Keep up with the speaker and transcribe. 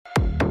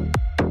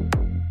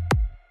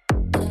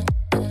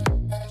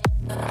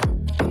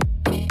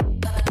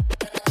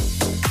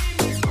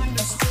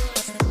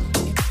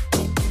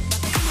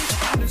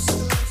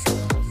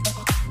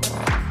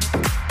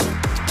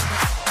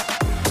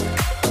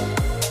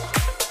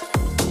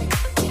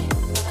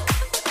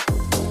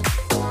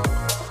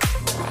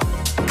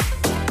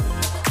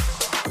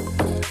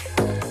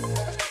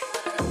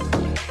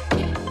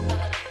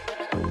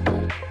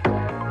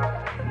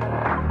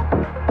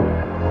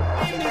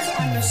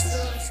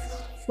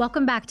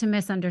Welcome back to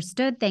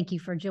Misunderstood. Thank you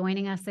for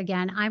joining us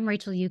again. I'm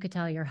Rachel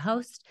Yucatel, your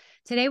host.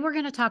 Today, we're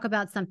going to talk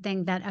about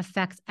something that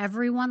affects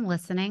everyone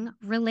listening,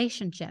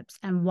 relationships,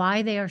 and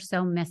why they are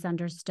so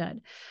misunderstood.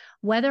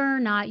 Whether or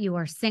not you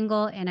are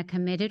single in a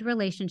committed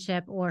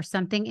relationship or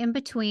something in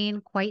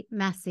between, quite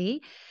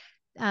messy,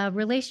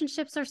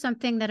 relationships are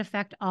something that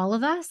affect all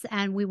of us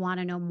and we want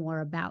to know more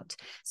about.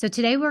 So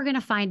today we're going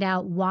to find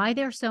out why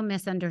they're so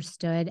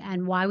misunderstood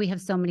and why we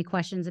have so many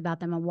questions about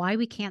them and why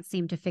we can't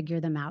seem to figure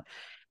them out.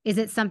 Is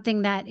it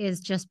something that is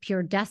just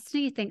pure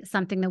destiny,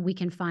 something that we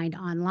can find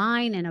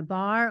online in a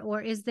bar,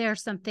 or is there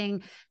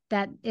something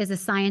that is a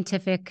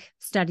scientific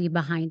study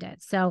behind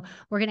it? So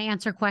we're going to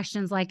answer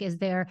questions like, is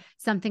there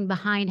something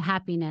behind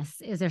happiness?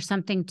 Is there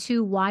something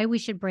to why we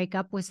should break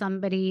up with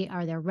somebody?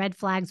 Are there red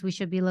flags we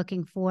should be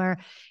looking for?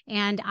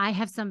 And I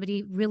have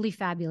somebody really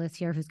fabulous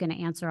here who's going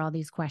to answer all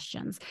these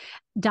questions.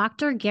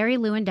 Dr. Gary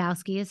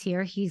Lewandoski is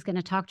here. He's going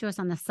to talk to us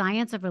on the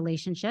science of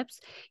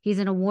relationships. He's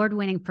an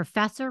award-winning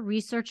professor,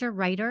 researcher,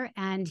 writer,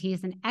 and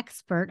he's an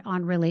expert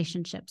on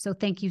relationships. So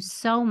thank you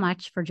so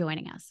much for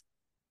joining us.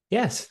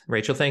 Yes,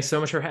 Rachel, thanks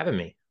so much for having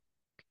me.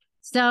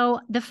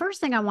 So the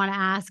first thing I want to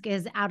ask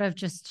is, out of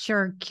just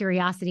sheer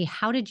curiosity,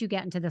 how did you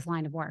get into this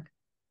line of work?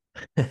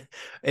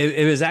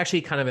 It was actually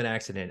kind of an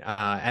accident.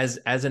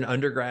 As an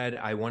undergrad,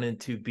 I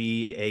wanted to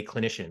be a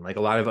clinician. Like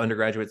a lot of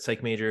undergraduate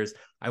psych majors,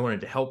 I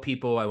wanted to help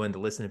people. I wanted to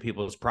listen to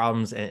people's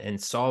problems and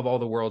solve all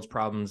the world's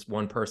problems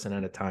one person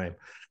at a time.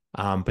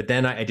 But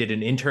then I did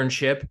an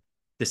internship,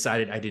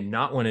 decided I did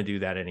not want to do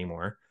that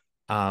anymore.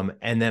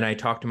 And then I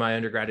talked to my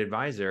undergrad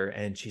advisor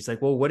and she's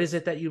like, well, what is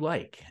it that you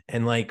like?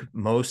 And like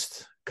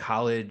most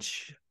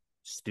college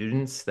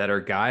students that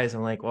are guys,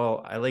 I'm like,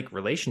 well, I like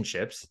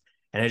relationships.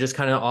 And I just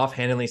kind of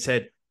offhandedly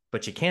said,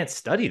 but you can't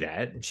study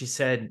that. And she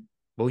said,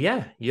 well,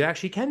 yeah, you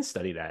actually can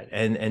study that.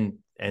 And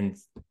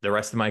the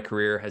rest of my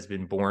career has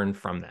been born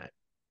from that.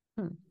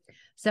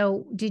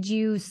 So did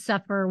you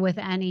suffer with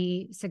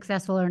any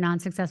successful or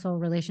non-successful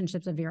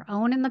relationships of your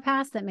own in the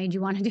past that made you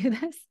want to do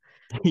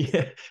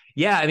this?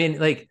 Yeah. I mean,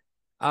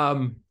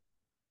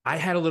 I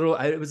had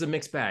it was a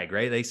mixed bag,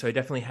 right? Like, so I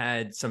definitely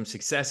had some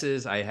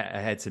successes. I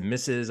had some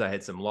misses. I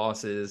had some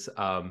losses.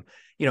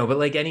 But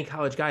like any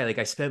college guy, like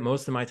I spent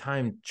most of my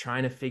time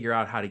trying to figure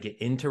out how to get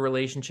into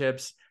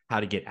relationships, how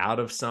to get out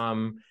of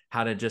some,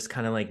 how to just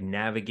kind of like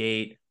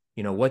navigate,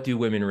 what do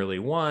women really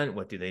want?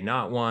 What do they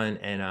not want?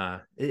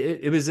 And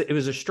it was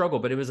a struggle,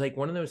 but it was like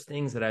one of those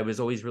things that I was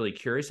always really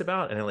curious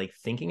about and I like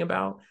thinking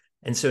about.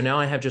 And so now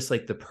I have just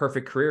like the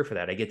perfect career for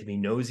that. I get to be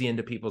nosy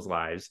into people's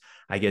lives.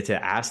 I get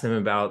to ask them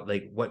about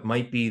like what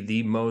might be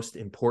the most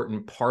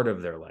important part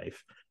of their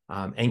life,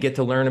 and get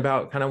to learn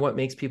about kind of what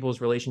makes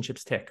people's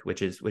relationships tick,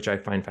 which I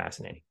find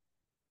fascinating.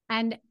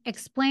 And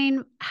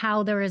explain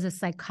how there is a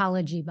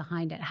psychology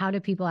behind it. How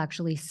do people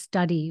actually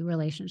study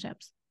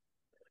relationships?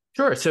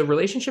 Sure. So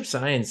relationship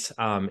science,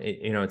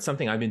 it's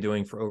something I've been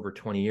doing for over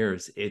 20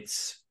 years.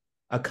 It's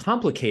a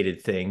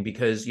complicated thing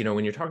because,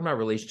 when you're talking about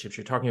relationships,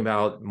 you're talking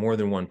about more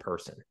than one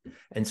person.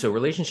 And so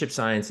relationship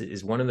science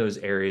is one of those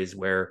areas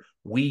where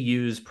we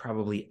use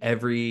probably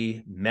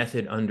every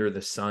method under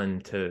the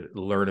sun to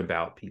learn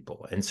about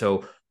people. And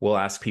so we'll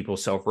ask people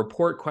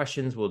self-report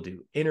questions. We'll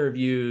do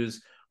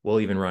interviews.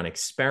 We'll even run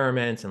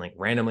experiments and like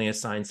randomly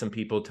assign some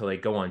people to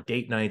like go on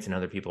date nights and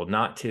other people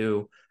not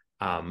to.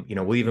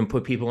 We'll even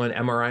put people on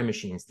MRI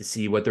machines to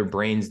see what their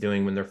brain's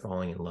doing when they're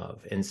falling in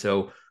love. And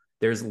so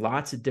there's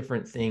lots of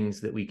different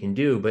things that we can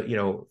do, but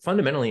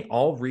fundamentally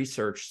all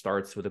research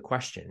starts with a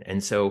question.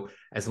 And so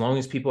as long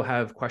as people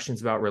have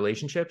questions about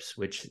relationships,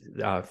 which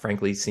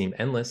frankly seem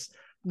endless,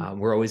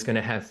 we're always going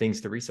to have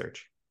things to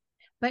research.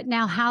 But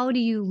now, how do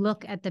you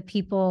look at the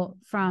people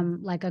from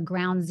like a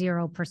ground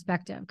zero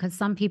perspective? Because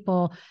some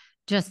people,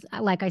 just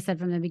like I said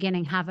from the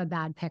beginning, have a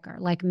bad picker,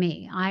 like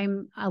me.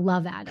 I'm a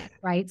love addict,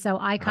 right? So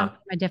I come from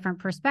a different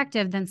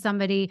perspective than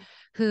somebody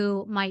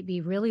who might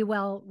be really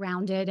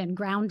well-rounded and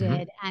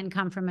grounded and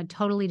come from a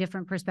totally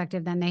different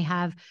perspective than they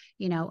have,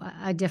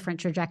 a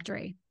different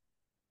trajectory.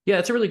 Yeah,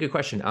 that's a really good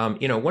question.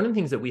 One of the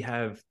things that we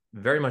have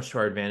very much to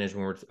our advantage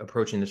when we're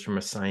approaching this from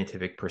a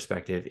scientific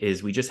perspective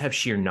is we just have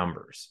sheer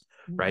numbers,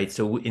 right?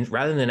 So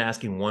rather than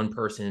asking one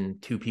person,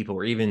 two people,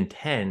 or even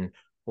 10,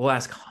 we'll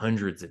ask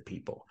hundreds of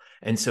people.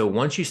 And so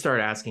once you start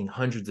asking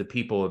hundreds of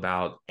people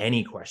about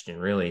any question,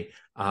 really,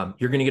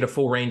 you're going to get a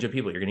full range of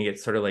people. You're going to get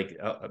sort of like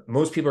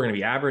most people are going to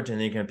be average, and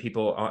then you're going to have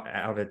people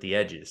out at the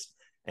edges.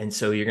 And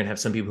so you're going to have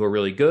some people who are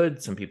really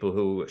good, some people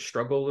who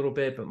struggle a little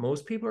bit, but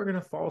most people are going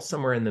to fall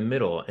somewhere in the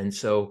middle. And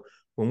so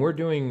when we're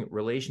doing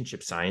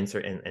relationship science,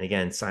 and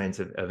again, science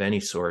of any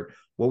sort,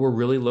 what we're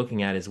really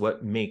looking at is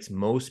what makes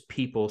most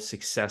people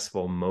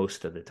successful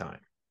most of the time.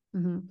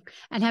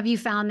 And have you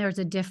found there's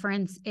a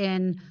difference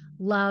in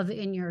love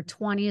in your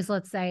 20s,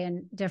 let's say,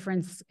 and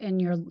difference in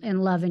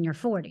love in your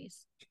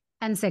 40s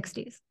and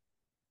 60s?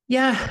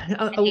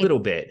 Yeah, a little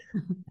bit.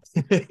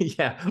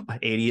 Yeah,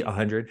 80,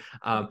 100.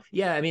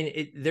 Yeah, I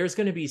mean, there's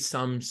going to be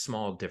some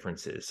small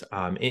differences.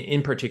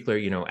 In particular,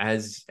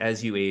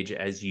 as you age,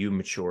 as you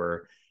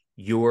mature,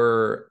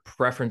 your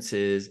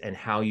preferences and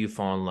how you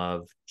fall in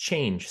love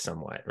change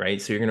somewhat,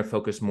 right? So you're going to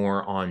focus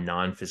more on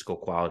non-physical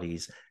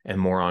qualities and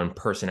more on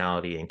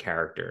personality and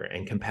character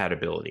and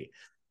compatibility.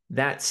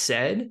 That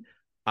said,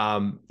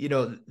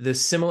 the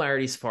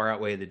similarities far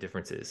outweigh the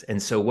differences.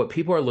 And so what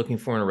people are looking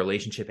for in a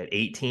relationship at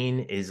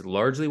 18 is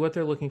largely what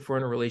they're looking for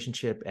in a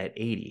relationship at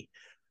 80.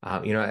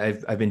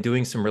 I've been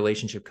doing some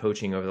relationship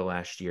coaching over the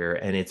last year,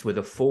 and it's with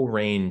a full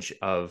range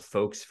of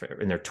folks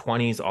in their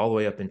 20s all the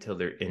way up until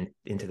they're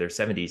into their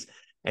 70s.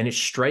 And it's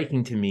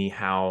striking to me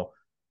how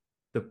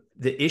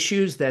the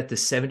issues that the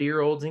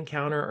 70-year-olds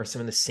encounter are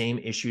some of the same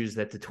issues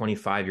that the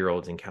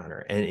 25-year-olds encounter.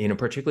 And,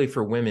 particularly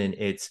for women,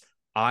 it's,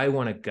 I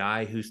want a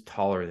guy who's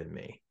taller than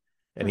me.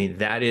 I mean,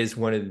 that is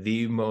one of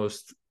the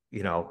most,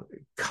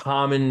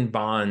 common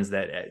bonds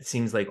that it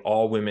seems like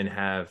all women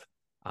have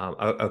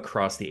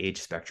across the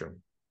age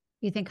spectrum.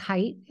 You think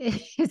height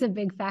is a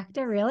big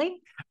factor, really?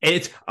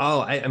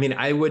 I mean,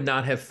 I would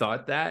not have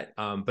thought that,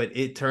 but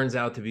it turns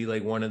out to be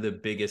like one of the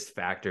biggest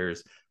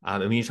factors. I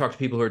mean, you talk to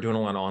people who are doing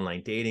a lot of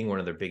online dating. One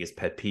of their biggest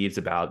pet peeves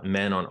about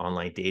men on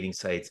online dating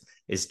sites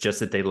is just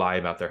that they lie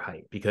about their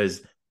height,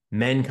 because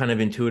men kind of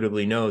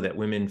intuitively know that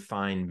women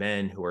find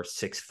men who are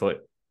 6 foot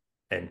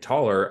and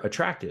taller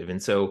attractive.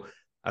 And so,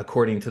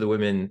 according to the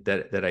women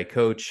that I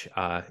coach,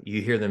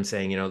 you hear them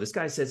saying, this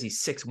guy says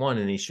he's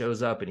 6'1" and he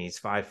shows up and he's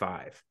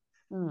 5'5".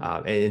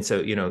 And so,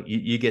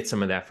 you get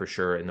some of that for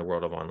sure in the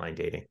world of online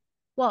dating.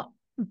 Well,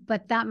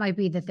 but that might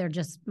be that they're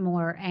just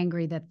more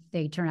angry that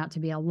they turn out to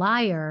be a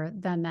liar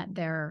than that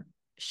they're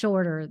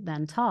shorter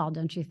than tall,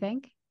 don't you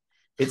think?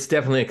 It's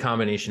definitely a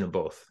combination of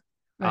both.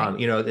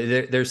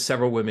 Right. There's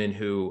several women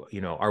who,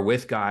 are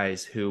with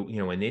guys who,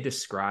 when they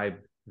describe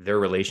their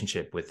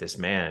relationship with this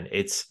man,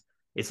 it's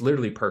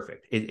literally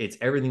perfect. It's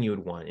everything you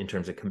would want in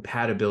terms of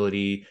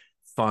compatibility,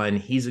 fun.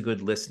 He's a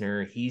good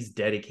listener. He's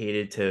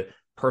dedicated to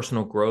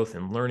personal growth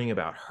and learning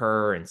about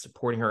her and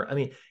supporting her. I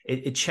mean,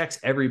 it checks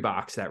every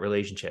box, that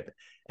relationship.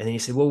 And then you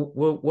say, well,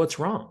 what's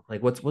wrong?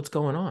 Like, what's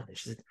going on? And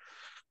she said,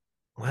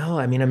 well,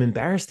 I mean, I'm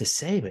embarrassed to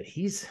say, but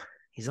he's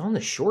on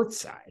the short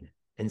side.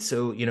 And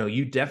so,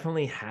 you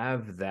definitely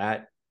have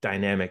that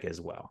dynamic as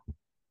well.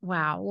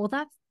 Wow. Well,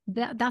 that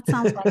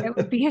sounds like it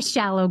would be a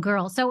shallow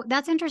girl. So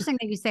that's interesting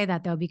that you say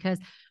that, though, because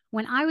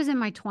when I was in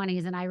my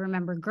 20s, and I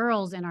remember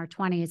girls in our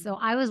 20s, so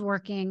I was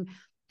working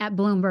at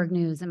Bloomberg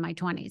News in my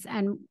 20s,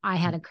 and I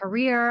had a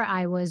career.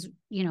 I was,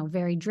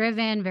 very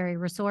driven, very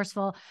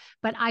resourceful,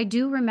 but I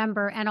do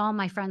remember, and all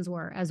my friends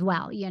were as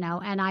well,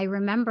 and I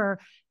remember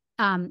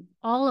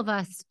all of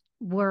us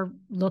were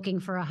looking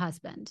for a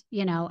husband,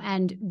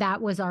 and that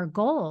was our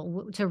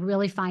goal, to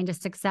really find a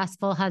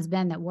successful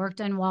husband that worked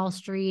on Wall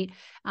Street,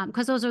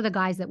 because those are the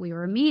guys that we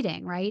were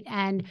meeting, right?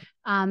 And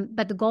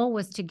but the goal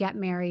was to get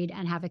married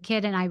and have a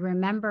kid. And I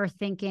remember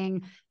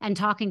thinking and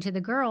talking to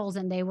the girls,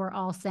 and they were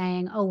all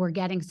saying, oh, we're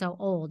getting so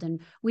old. And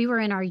we were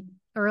in our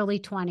early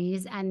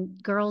 20s,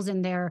 and girls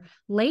in their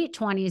late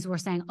 20s were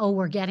saying, oh,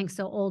 we're getting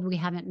so old, we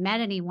haven't met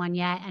anyone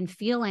yet, and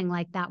feeling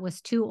like that was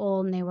too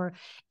old, and they were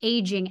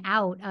aging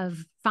out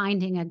of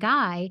finding a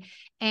guy.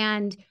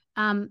 And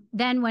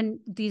then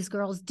when these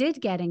girls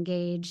did get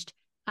engaged,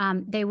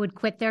 they would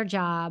quit their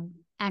job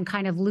and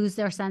kind of lose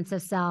their sense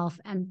of self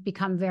and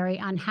become very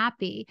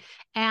unhappy.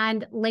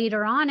 And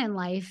later on in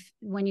life,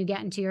 when you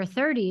get into your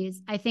 30s,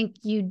 I think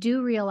you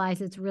do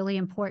realize it's really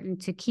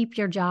important to keep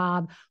your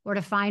job or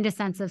to find a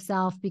sense of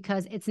self,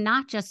 because it's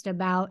not just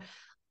about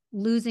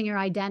losing your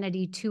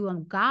identity to a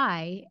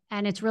guy.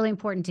 And it's really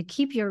important to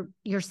keep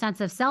your sense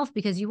of self,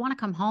 because you want to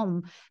come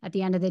home at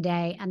the end of the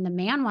day, and the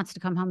man wants to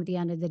come home at the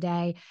end of the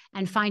day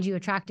and find you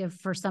attractive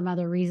for some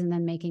other reason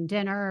than making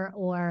dinner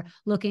or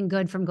looking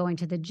good from going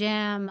to the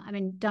gym. I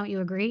mean, don't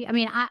you agree? I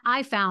mean,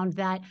 I found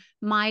that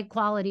my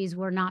qualities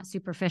were not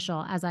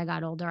superficial as I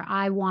got older.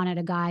 I wanted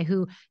a guy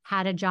who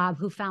had a job,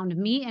 who found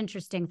me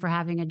interesting for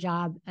having a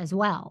job as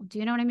well. Do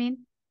you know what I mean?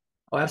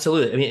 Oh,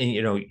 absolutely. I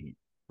mean, and,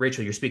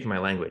 Rachel, you're speaking my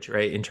language,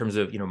 right? In terms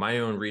of, my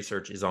own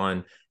research is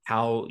on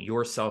how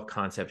your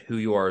self-concept, who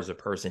you are as a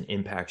person,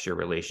 impacts your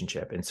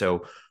relationship. And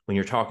so when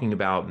you're talking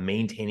about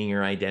maintaining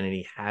your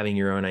identity, having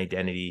your own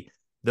identity,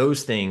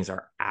 those things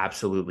are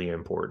absolutely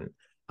important.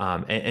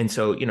 And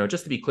so,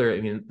 just to be clear,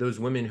 I mean, those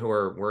women who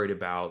are worried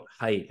about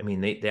height, I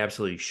mean, they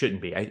absolutely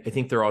shouldn't be. I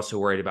think they're also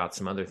worried about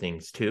some other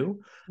things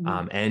too,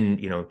 and,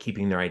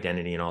 keeping their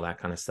identity and all that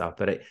kind of stuff.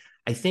 But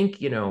I think,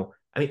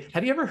 I mean,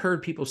 have you ever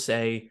heard people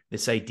say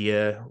this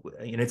idea?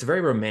 It's a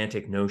very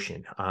romantic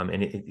notion,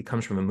 and it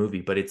comes from a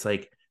movie, but it's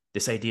like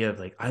this idea of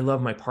like, I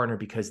love my partner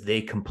because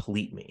they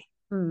complete me,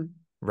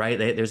 right?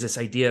 There's this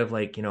idea of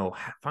like,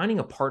 finding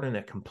a partner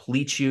that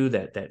completes you,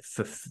 that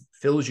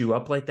fulfills you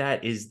up like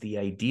that is the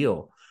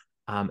ideal.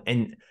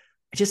 And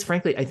just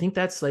frankly, I think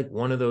that's like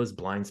one of those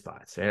blind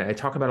spots. And I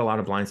talk about a lot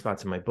of blind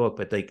spots in my book,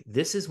 but like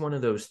this is one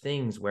of those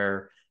things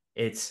where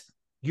it's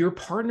your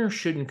partner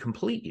shouldn't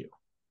complete you.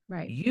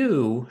 Right.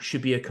 You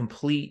should be a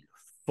complete,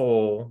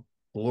 full,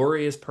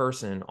 glorious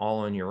person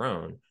all on your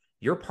own.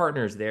 Your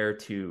partner is there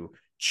to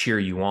cheer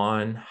you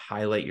on,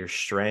 highlight your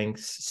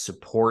strengths,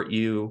 support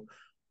you,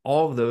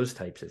 all of those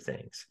types of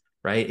things.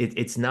 right?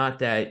 It's not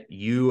that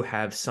you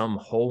have some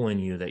hole in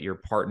you that your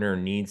partner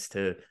needs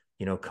to,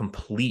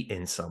 complete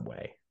in some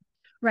way.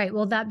 Right.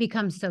 Well, that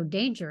becomes so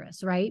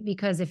dangerous, right?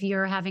 Because if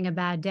you're having a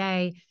bad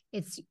day,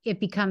 it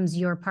becomes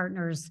your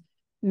partner's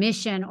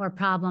mission or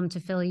problem to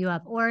fill you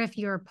up. Or if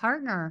your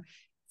partner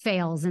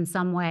fails in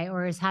some way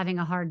or is having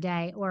a hard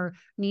day or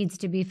needs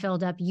to be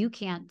filled up, you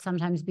can't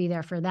sometimes be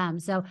there for them.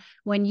 So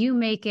when you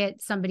make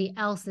it somebody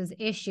else's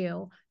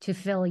issue to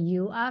fill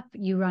you up,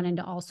 you run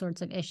into all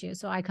sorts of issues.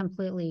 So I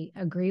completely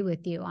agree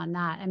with you on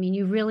that. I mean,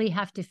 you really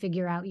have to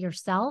figure out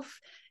yourself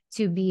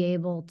to be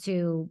able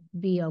to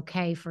be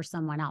okay for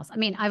someone else. I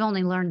mean, I've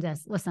only learned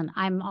this. Listen,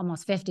 I'm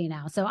almost 50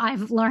 now. So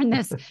I've learned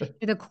this through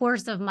the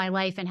course of my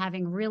life and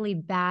having really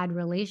bad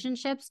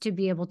relationships to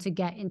be able to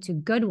get into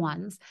good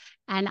ones.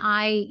 And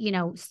I,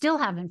 still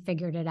haven't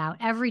figured it out.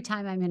 Every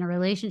time I'm in a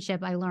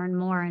relationship, I learn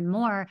more and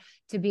more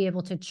to be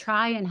able to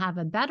try and have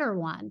a better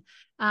one.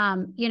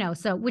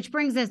 So which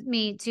brings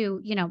me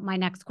to, my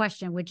next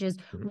question, which is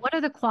what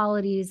are the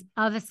qualities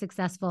of a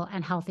successful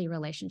and healthy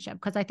relationship?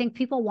 Because I think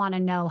people want to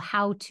know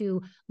how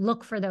to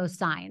look for those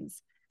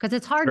signs because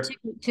it's hard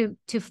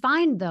to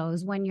find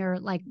those when you're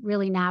like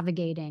really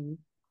navigating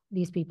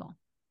these people.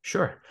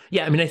 Sure.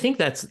 Yeah. I mean, I think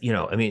that's,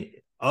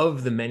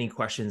 of the many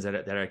questions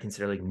that I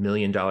consider like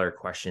 $1,000,000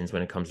 questions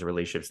when it comes to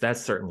relationships,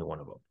 that's certainly one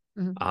of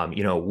them.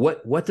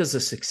 What does a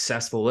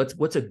successful,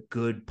 what's a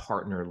good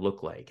partner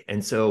look like?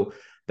 And so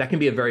that can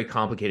be a very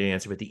complicated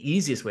answer, but the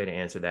easiest way to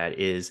answer that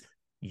is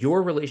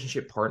your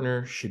relationship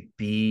partner should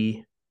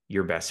be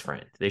your best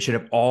friend. They should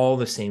have all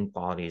the same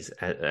qualities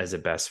as a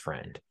best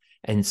friend.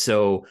 And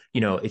so,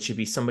 it should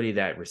be somebody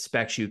that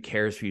respects you,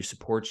 cares for you,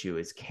 supports you,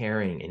 is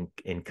caring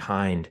and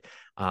kind.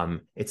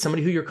 It's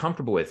somebody who you're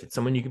comfortable with. It's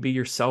someone you can be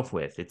yourself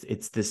with.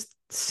 It's this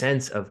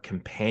sense of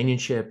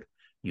companionship.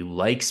 You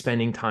like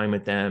spending time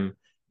with them.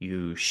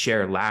 You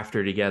share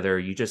laughter together.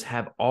 You just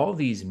have all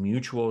these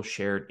mutual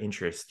shared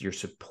interests. You're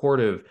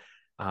supportive.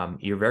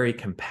 You're very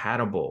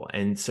compatible.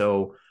 And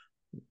so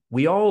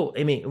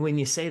when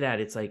you say that,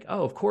 it's like,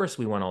 oh, of course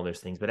we want all those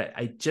things. But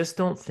I just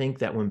don't think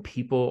that when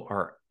people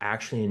are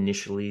actually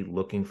initially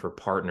looking for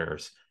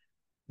partners,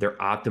 they're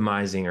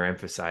optimizing or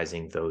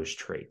emphasizing those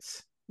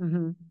traits.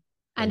 Mm-hmm.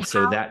 And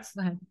so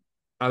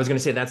I was going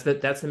to say that's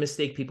the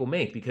mistake people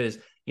make because,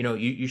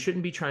 you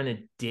shouldn't be trying to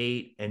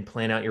date and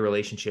plan out your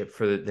relationship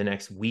for the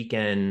next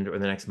weekend or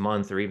the next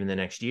month or even the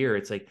next year.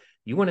 It's like,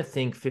 you want to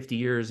think 50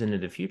 years into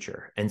the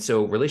future. And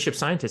so relationship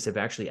scientists have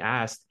actually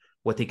asked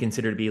what they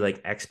consider to be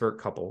like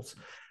expert couples.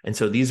 And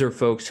so these are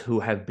folks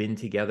who have been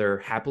together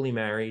happily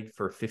married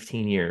for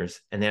 15 years.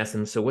 And they ask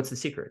them, so what's the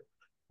secret?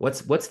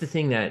 What's the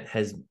thing that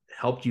has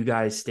helped you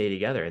guys stay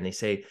together? And they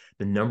say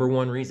the number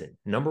one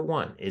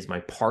is my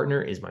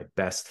partner is my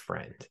best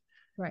friend.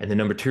 Right. And the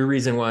number two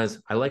reason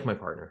was I like my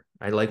partner.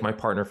 I like my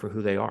partner for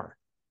who they are.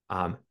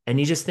 And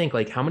you just think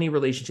like, how many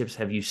relationships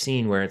have you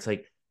seen where it's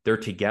like they're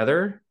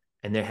together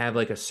and they have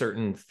like a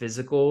certain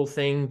physical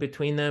thing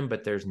between them,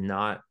 but there's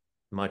not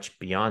much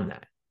beyond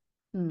that.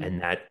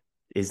 And that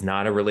is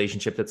not a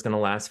relationship that's going to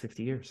last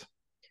 50 years.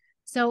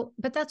 So,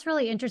 but that's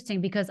really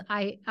interesting because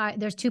I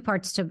there's two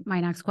parts to my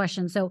next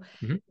question. So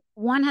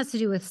one has to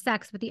do with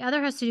sex, but the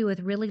other has to do with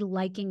really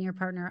liking your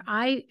partner.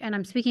 And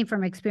I'm speaking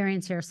from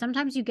experience here.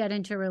 Sometimes you get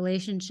into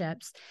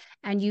relationships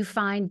and you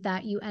find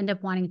that you end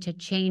up wanting to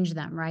change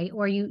them, right?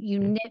 Or you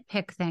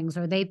nitpick things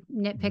or they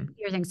nitpick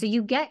your things. So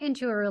you get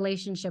into a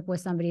relationship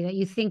with somebody that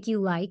you think you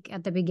like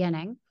at the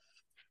beginning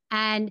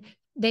and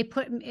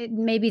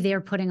maybe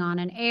they're putting on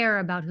an air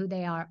about who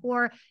they are,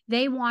 or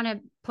they want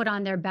to put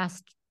on their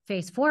best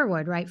face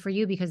forward, right, for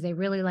you because they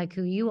really like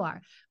who you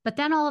are. But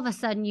then all of a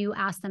sudden you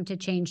ask them to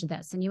change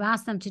this and you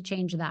ask them to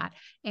change that.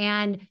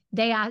 And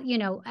they,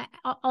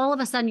 all of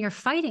a sudden you're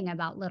fighting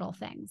about little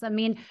things. I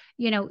mean,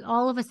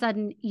 all of a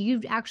sudden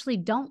you actually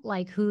don't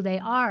like who they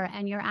are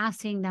and you're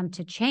asking them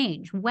to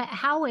change.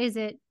 How is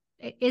it?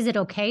 Is it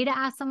okay to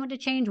ask someone to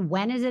change?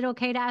 When is it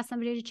okay to ask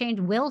somebody to change?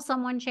 Will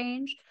someone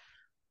change?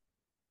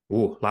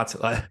 Ooh, lots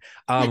of,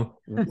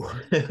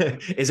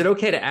 is it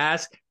okay to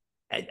ask?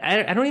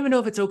 I don't even know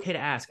if it's okay to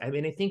ask. I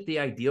mean, I think the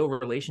ideal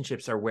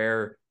relationships are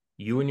where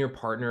you and your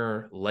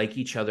partner like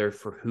each other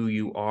for who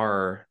you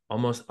are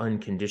almost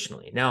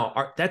unconditionally.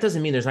 Now, that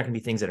doesn't mean there's not going to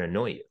be things that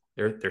annoy you.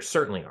 There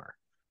certainly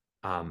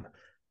are.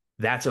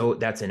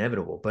 That's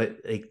inevitable. But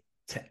like,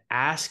 to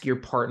ask your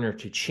partner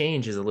to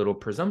change is a little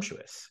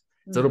presumptuous.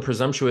 It's a little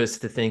presumptuous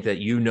to think that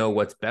you know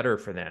what's better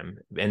for them.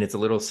 And it's a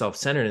little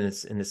self-centered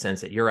in the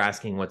sense that you're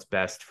asking what's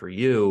best for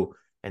you,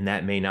 and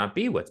that may not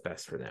be what's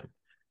best for them.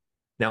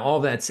 Now,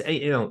 all that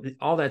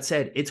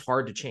said, it's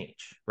hard to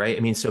change, right? I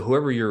mean, so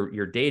whoever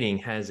you're dating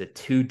has a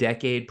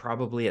 2-decade,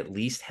 probably at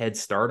least head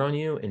start on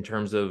you in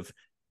terms of,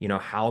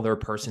 how their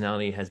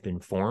personality has been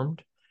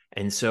formed.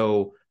 And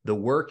so the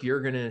work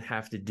you're going to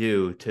have to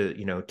do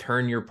to,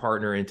 turn your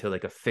partner into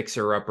like a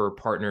fixer-upper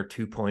partner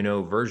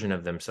 2.0 version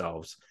of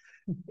themselves,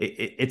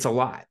 it's a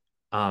lot.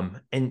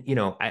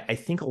 I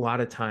think a lot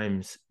of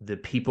times the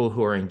people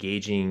who are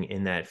engaging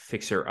in that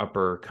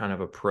fixer-upper kind of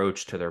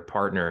approach to their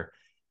partner,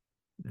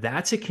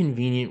 that's a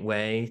convenient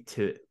way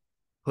to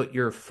put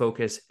your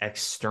focus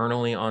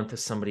externally onto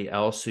somebody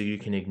else so you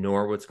can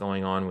ignore what's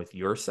going on with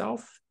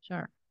yourself.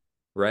 Sure.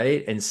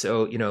 Right. And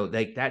so,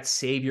 like that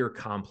savior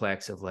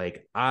complex of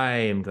like, I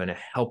am going to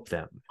help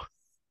them.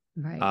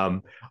 Right.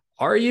 Um,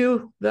 are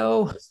you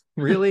though,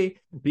 really?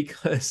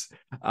 Because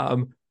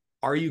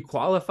are you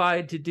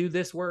qualified to do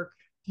this work?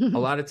 A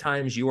lot of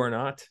times you are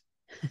not.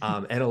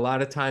 And a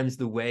lot of times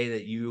the way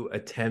that you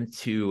attempt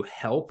to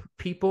help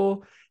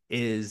people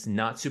is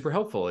not super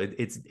helpful.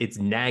 It's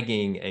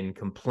nagging and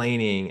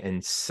complaining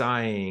and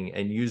sighing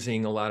and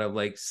using a lot of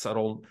like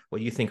subtle,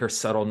 what you think are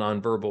subtle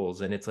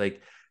nonverbals. And it's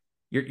like,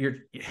 you're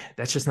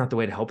that's just not the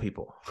way to help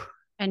people.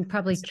 And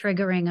probably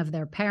triggering of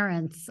their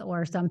parents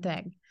or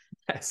something.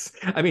 Yes.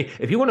 I mean,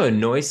 if you want to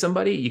annoy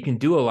somebody, you can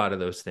do a lot of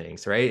those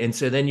things, right? And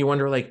so then you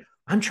wonder, like,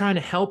 I'm trying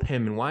to help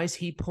him, and why is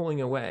he pulling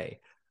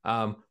away?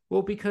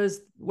 Well, because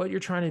what you're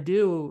trying to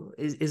do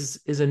is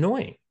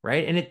annoying,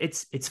 right? And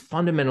it's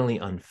fundamentally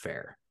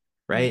unfair,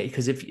 right?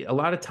 Because if a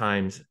lot of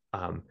times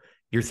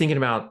you're thinking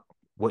about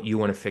what you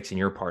want to fix in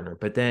your partner,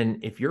 but then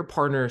if your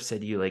partner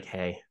said to you, like,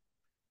 "Hey,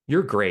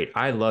 you're great,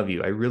 I love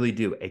you, I really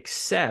do,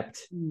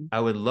 except I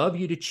would love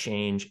you to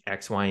change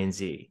X, Y, and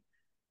Z."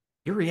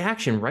 Your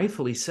reaction,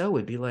 rightfully so,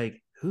 would be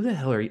like, who the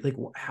hell are you? Like,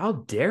 how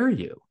dare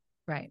you?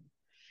 Right.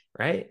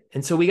 Right.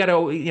 And so we got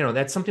to,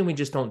 that's something we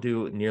just don't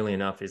do nearly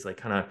enough, is like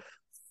kind of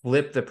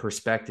flip the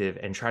perspective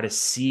and try to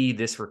see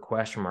this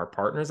request from our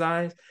partner's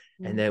eyes.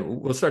 And then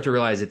we'll start to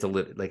realize it's a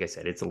little, like I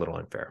said, it's a little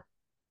unfair.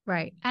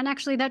 Right. And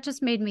actually, that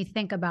just made me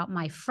think about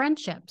my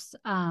friendships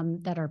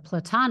that are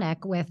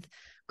platonic with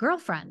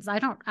girlfriends. I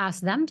don't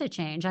ask them to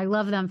change. I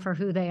love them for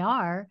who they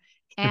are.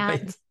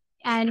 And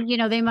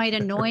Right. they might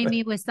annoy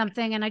me with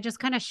something and I just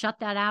kind of shut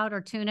that out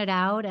or tune it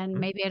out. And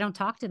maybe I don't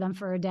talk to them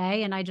for a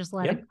day and I just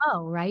let it Yep.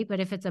 go. Right.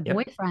 But if it's a Yep.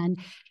 boyfriend,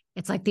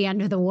 it's like the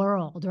end of the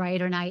world.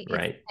 Right. And it's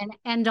Right. an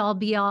end all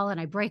be all and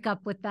I break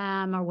up with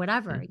them or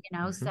whatever,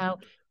 Mm-hmm. So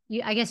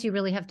I guess you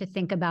really have to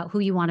think about who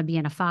you want to be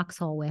in a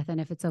foxhole with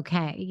and if it's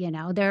okay.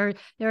 There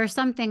are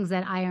some things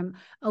that I am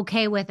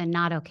okay with and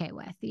not okay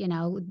with.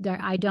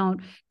 I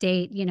don't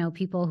date,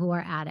 people who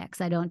are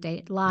addicts. I don't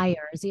date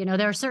liars.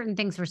 There are certain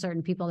things for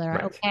certain people that are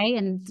Right. okay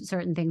and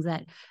certain things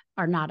that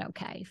are not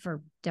okay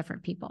for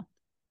different people.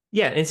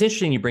 Yeah, and it's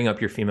interesting you bring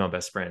up your female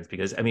best friends,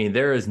 because I mean,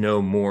 there is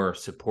no more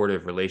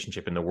supportive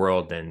relationship in the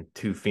world than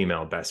two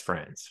female best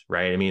friends,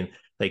 right? I mean,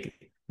 like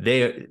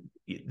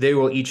they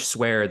will each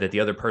swear that the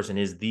other person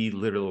is the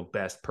literal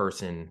best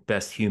person,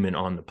 best human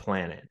on the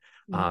planet.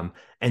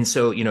 And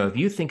so, if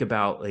you think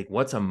about like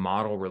what's a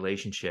model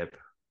relationship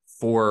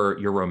for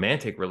your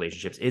romantic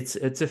relationships,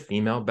 it's a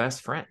female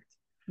best friend,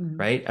 Mm-hmm.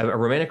 right? A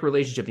romantic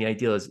relationship, the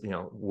ideal is,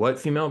 what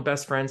female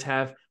best friends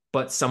have,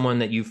 but someone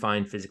that you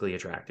find physically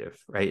attractive,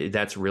 right?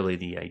 That's really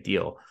the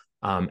ideal.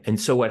 And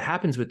so what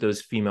happens with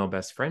those female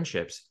best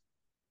friendships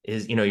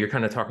is, you're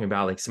kind of talking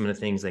about like some of the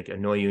things like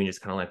annoy you and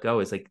just kind of let go,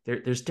 is like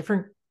there's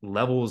different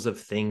levels of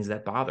things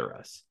that bother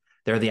us.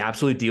 There are the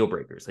absolute deal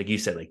breakers. Like you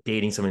said, like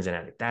dating someone's an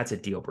addict, that's a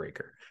deal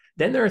breaker.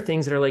 Then there are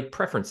things that are like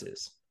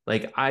preferences.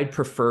 Like I'd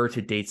prefer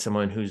to date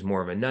someone who's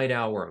more of a night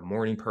owl or a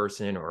morning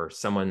person, or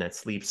someone that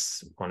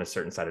sleeps on a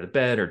certain side of the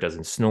bed or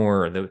doesn't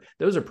snore. Or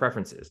those are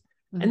preferences.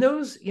 And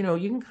those, you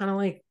can kind of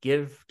like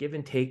give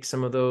and take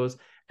some of those.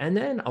 And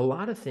then a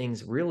lot of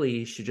things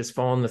really should just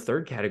fall in the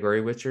third category,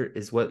 which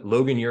is what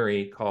Logan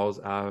Ury calls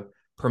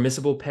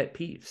permissible pet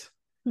peeves.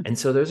 And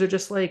so those are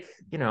just like,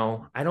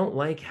 I don't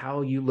like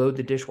how you load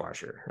the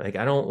dishwasher. Like,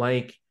 I don't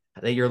like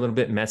that you're a little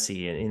bit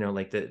messy, and,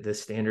 like the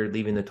standard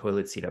leaving the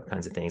toilet seat up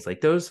kinds of things.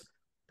 Like those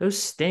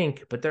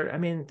stink, but I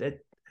mean,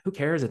 who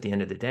cares at the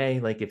end of the day?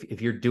 Like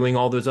if you're doing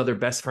all those other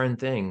best friend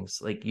things,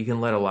 like you can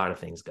let a lot of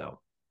things go.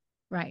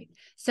 Right.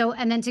 So,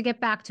 and then to get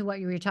back to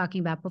what you were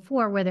talking about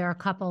before, where there are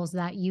couples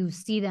that you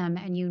see them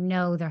and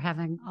they're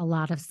having a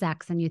lot of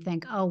sex and you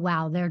think, oh,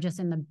 wow, they're just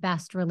in the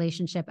best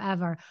relationship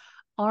ever.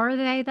 Are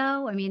they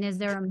though? I mean, is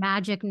there a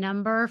magic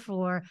number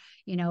for,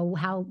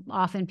 how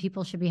often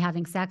people should be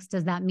having sex?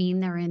 Does that mean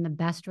they're in the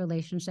best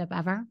relationship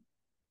ever?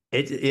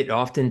 It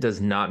often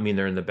does not mean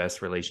they're in the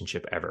best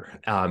relationship ever.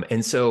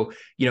 And so,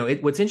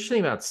 what's interesting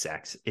about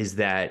sex is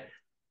that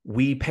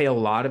we pay a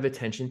lot of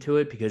attention to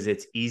it because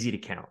it's easy to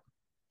count.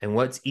 And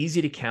what's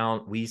easy to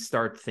count, we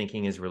start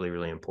thinking is really,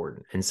 really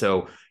important. And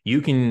so you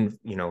can,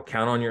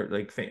 count on your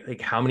like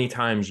how many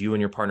times you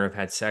and your partner have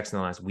had sex in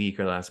the last week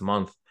or last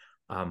month.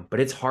 But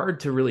it's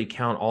hard to really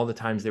count all the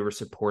times they were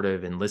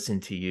supportive and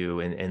listened to you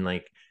and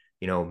like,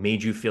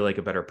 made you feel like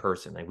a better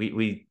person. Like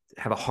we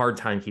have a hard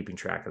time keeping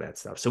track of that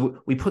stuff.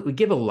 So we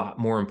give a lot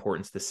more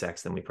importance to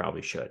sex than we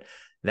probably should.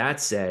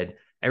 That said,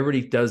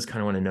 everybody does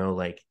kind of want to know,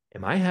 like,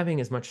 am I having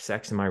as much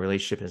sex in my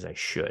relationship as I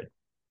should?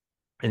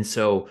 And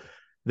so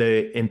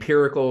the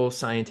empirical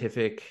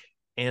scientific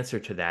answer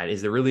to that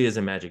is there really is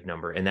a magic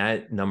number, and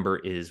that number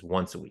is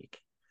once a week.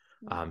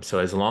 So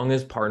as long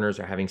as partners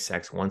are having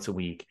sex once a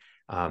week,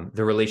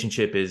 the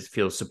relationship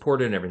feels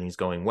supported and everything's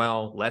going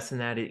well. Less than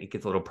that, it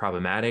gets a little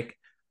problematic.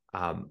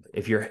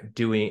 If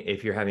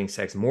you're having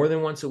sex more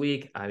than once a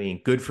week, I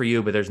mean, good for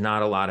you, but there's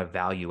not a lot of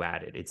value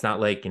added. It's not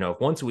like, if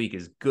once a week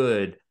is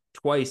good,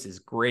 twice is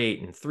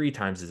great and three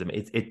times is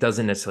it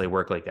doesn't necessarily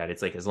work like that.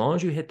 It's like, as long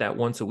as you hit that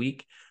once a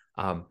week,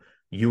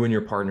 you and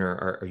your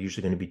partner are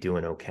usually going to be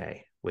doing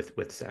okay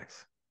with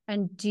sex.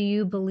 And do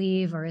you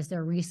believe, or is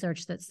there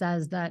research that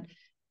says that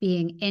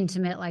being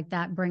intimate like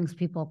that brings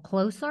people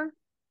closer?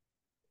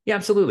 Yeah,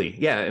 absolutely.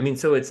 Yeah. I mean,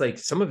 so it's like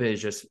some of it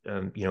is just,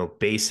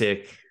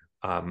 basic,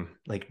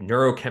 like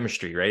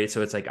neurochemistry, right?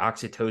 So it's like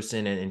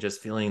oxytocin and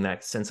just feeling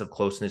that sense of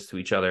closeness to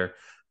each other.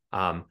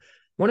 Um,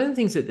 One of the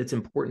things that's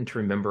important to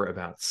remember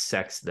about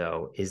sex,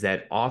 though, is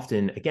that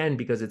often, again,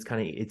 because it's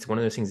one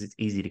of those things that's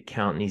easy to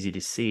count and easy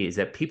to see, is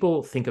that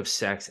people think of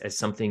sex as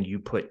something you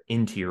put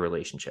into your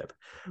relationship.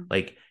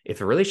 Like,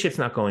 if a relationship's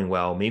not going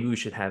well, maybe we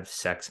should have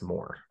sex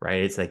more,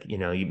 right? It's like,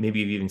 maybe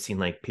you've even seen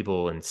like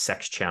people in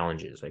sex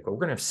challenges, like, well,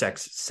 we're going to have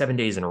sex 7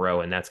 days in a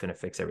row and that's going to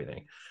fix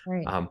everything.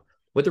 Right.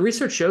 What the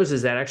research shows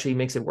is that actually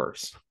makes it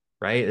worse,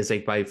 right? It's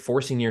like by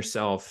forcing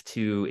yourself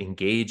to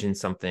engage in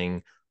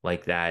something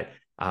like that,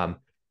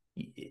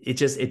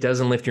 it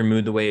doesn't lift your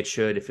mood the way it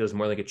should. It feels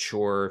more like a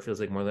chore. It feels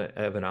like more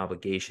of an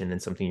obligation than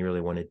something you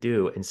really want to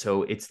do. And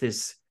so it's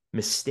this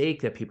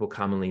mistake that people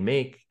commonly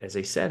make, as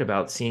I said,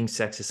 about seeing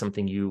sex as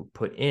something you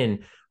put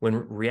in, when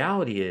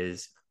reality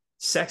is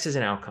sex is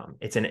an outcome.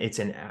 It's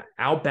an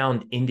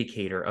outbound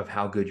indicator of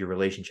how good your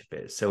relationship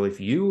is. So if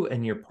you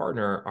and your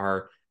partner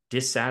are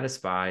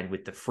dissatisfied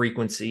with the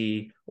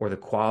frequency or the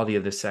quality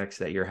of the sex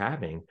that you're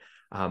having,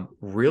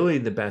 really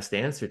the best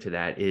answer to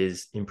that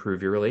is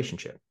improve your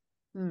relationship.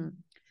 Mm.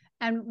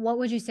 And what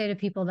would you say to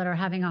people that are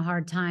having a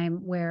hard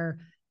time where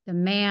the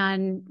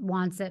man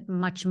wants it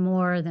much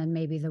more than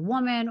maybe the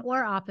woman,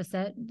 or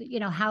opposite?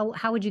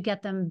 How would you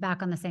get them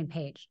back on the same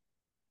page?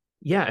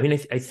 Yeah, I mean,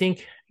 I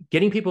think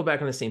getting people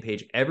back on the same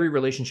page, every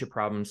relationship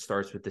problem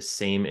starts with the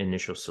same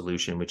initial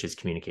solution, which is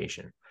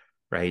communication,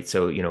 right?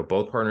 So,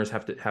 both partners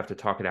have to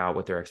talk it out,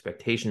 what their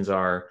expectations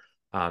are,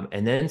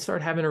 and then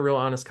start having a real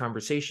honest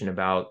conversation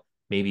about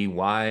maybe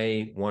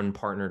why one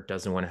partner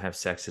doesn't want to have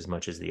sex as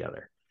much as the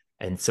other.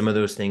 And some of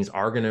those things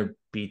are going to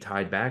be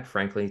tied back,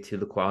 frankly, to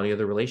the quality of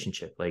the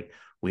relationship. Like,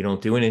 we don't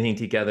do anything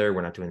together.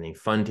 We're not doing anything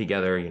fun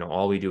together.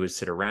 All we do is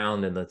sit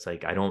around, and it's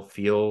like, I don't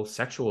feel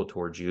sexual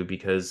towards you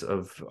because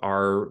of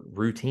our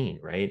routine.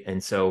 Right.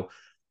 And so,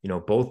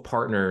 both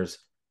partners,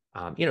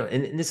 and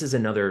this is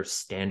another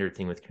standard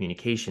thing with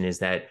communication, is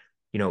that,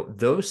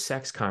 those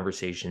sex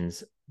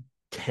conversations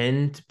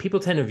people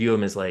tend to view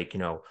them as like,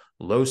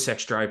 low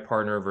sex drive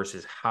partner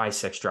versus high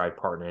sex drive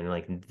partner. And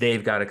like,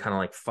 they've got to kind of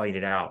like fight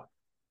it out,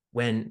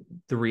 when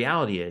the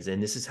reality is,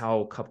 and this is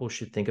how couples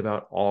should think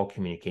about all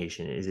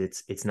communication, is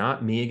it's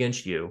not me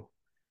against you,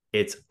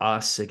 it's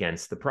us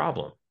against the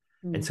problem.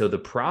 And Mm. so the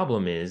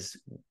problem is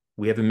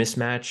we have a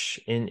mismatch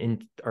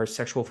in our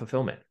sexual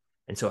fulfillment.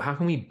 And so how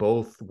can we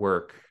both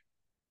work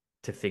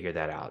to figure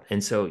that out?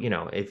 And so,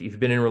 if you've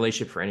been in a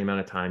relationship for any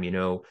amount of time,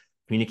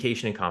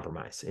 communication and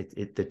compromise,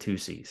 the two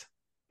C's.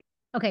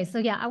 Okay, so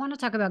yeah, I want to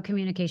talk about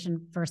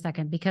communication for a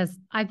second because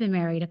I've been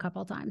married a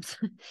couple of times.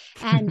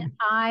 And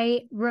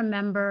I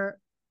remember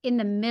in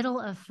the middle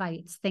of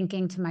fights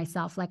thinking to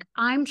myself, like,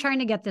 I'm trying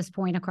to get this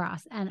point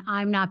across and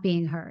I'm not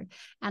being heard.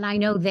 And I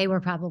know they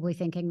were probably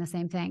thinking the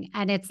same thing.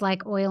 And it's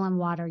like oil and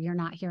water, you're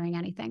not hearing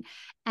anything.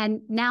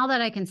 And now that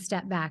I can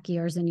step back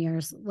years and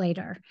years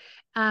later,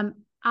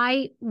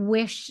 I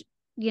wish,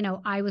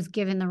 I was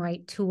given the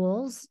right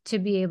tools to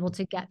be able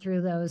to get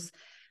through those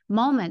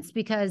moments,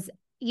 because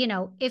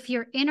if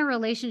you're in a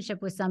relationship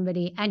with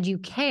somebody and you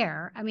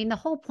care, I mean, the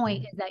whole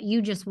point is that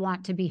you just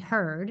want to be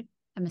heard,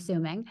 I'm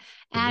assuming.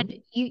 And Mm-hmm.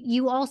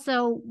 you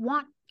also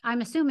want, I'm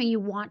assuming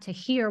you want to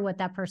hear what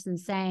that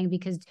person's saying,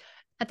 because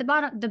at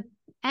the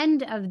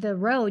end of the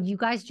road, you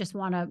guys just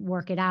want to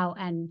work it out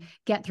and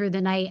get through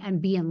the night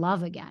and be in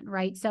love again,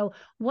 right? So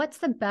what's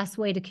the best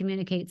way to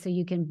communicate so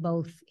you can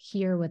both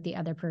hear what the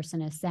other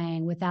person is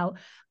saying without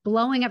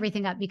blowing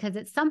everything up? Because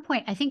at some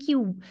point, I think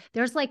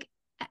there's like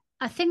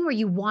a thing where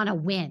you want to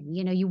win,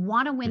 you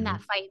want to win Mm-hmm.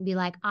 that fight and be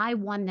like, I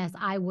won this,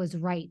 I was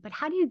right. But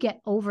how do you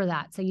get over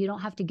that so you don't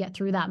have to get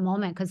through that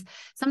moment? Because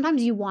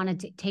sometimes you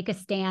want to take a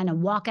stand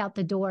and walk out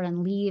the door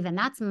and leave. And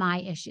that's my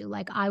issue.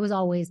 Like, I was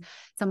always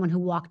someone who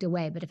walked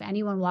away, but if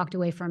anyone walked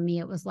away from me,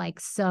 it was like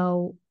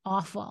so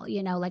awful,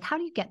 like, how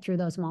do you get through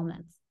those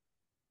moments?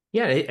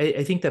 Yeah,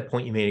 I think that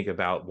point you made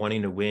about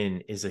wanting to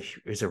win is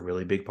a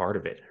really big part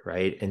of it,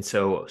 right? And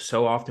so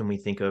often we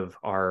think of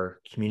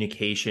our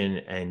communication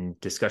and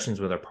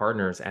discussions with our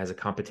partners as a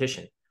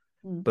competition.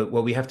 Mm. But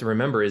what we have to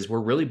remember is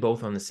we're really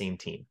both on the same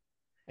team.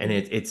 And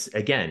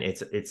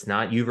it's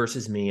not you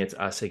versus me, it's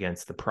us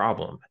against the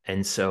problem.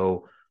 And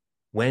so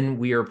when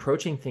we are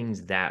approaching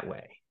things that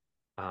way,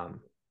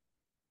 um,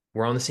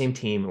 we're on the same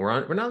team.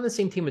 We're not on the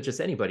same team with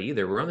just anybody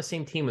either. We're on the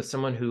same team with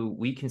someone who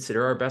we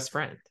consider our best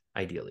friend,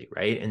 ideally,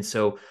 right? And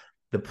so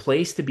the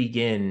place to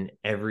begin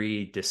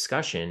every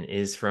discussion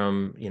is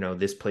from,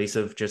 this place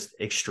of just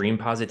extreme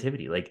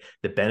positivity, like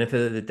the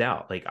benefit of the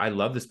doubt. Like, I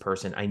love this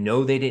person. I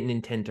know they didn't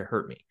intend to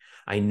hurt me.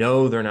 I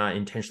know they're not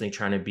intentionally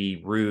trying to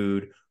be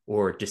rude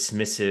or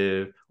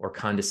dismissive or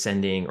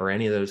condescending or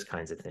any of those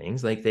kinds of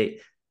things. Like,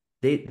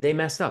 they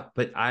messed up,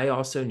 but I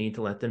also need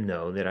to let them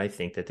know that I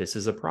think that this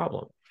is a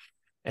problem.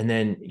 And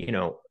then,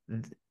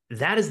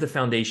 that is the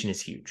foundation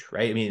is huge,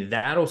 right? I mean,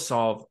 that'll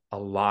solve a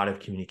lot of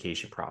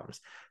communication problems.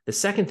 The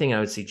second thing I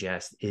would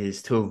suggest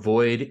is to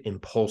avoid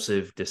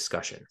impulsive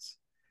discussions.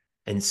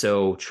 And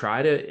so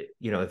try to,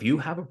 if you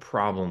have a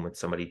problem with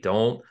somebody,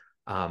 don't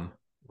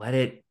let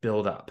it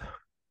build up.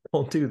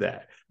 Don't do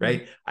that,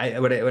 right?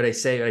 What I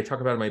say, what I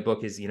talk about in my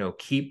book is,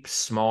 keep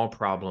small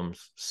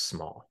problems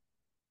small,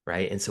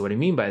 right? And so what I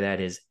mean by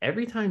that is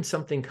every time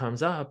something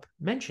comes up,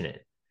 mention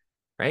it,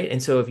 right?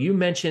 And so if you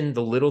mention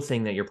the little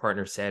thing that your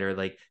partner said, or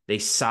like they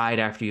sighed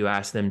after you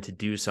asked them to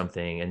do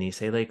something, and you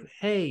say like,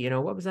 hey,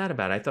 what was that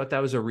about? I thought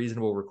that was a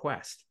reasonable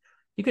request.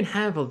 You can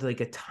have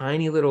like a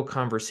tiny little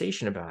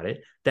conversation about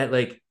it that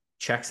like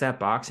checks that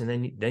box,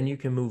 and then you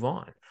can move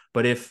on.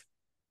 But if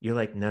you're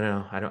like,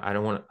 no, I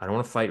don't want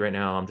to fight right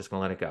now, I'm just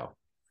gonna let it go.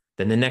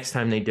 Then the next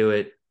time they do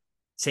it,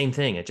 same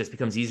thing. It just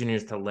becomes easier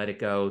to let it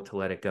go, to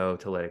let it go,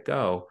 to let it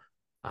go.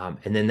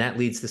 And then that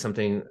leads to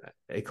something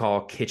I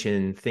call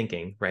kitchen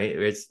thinking, right?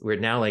 It's where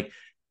now like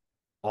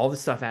all the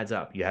stuff adds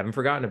up. You haven't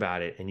forgotten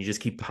about it, and you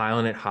just keep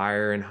piling it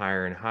higher and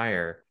higher and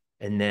higher.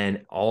 And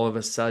then all of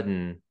a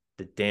sudden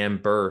the dam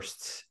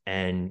bursts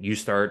and you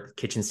start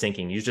kitchen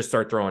sinking. You just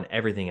start throwing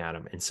everything at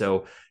them. And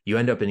so you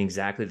end up in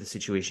exactly the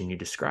situation you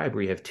described,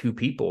 where you have two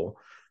people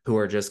who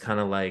are just kind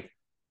of like,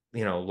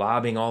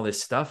 lobbing all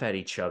this stuff at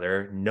each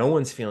other. No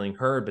one's feeling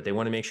heard, but they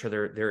want to make sure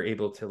they're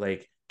able to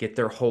like get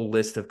their whole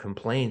list of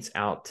complaints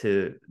out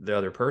to the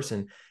other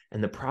person.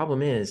 And the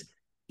problem is,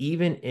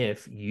 even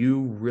if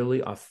you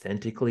really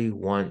authentically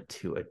want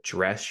to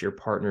address your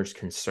partner's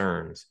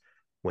concerns,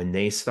 when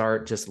they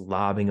start just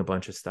lobbing a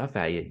bunch of stuff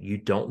at you, you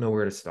don't know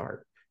where to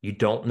start. You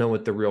don't know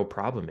what the real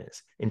problem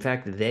is. In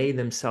fact, they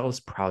themselves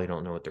probably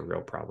don't know what the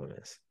real problem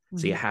is.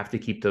 So you have to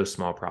keep those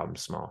small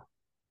problems small.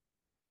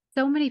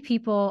 So many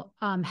people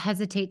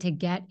hesitate to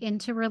get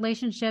into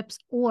relationships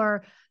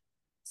or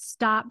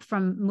stop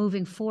from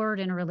moving forward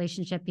in a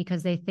relationship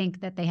because they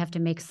think that they have to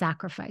make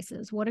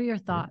sacrifices. What are your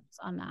thoughts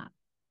on that?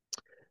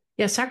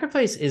 Yeah,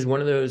 sacrifice is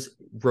one of those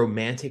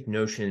romantic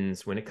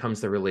notions when it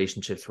comes to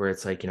relationships where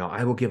it's like,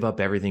 I will give up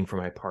everything for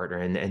my partner,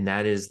 and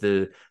that is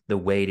the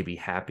way to be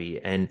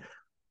happy. And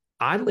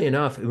oddly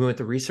enough, what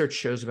the research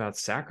shows about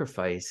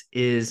sacrifice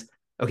is,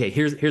 okay,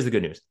 here's the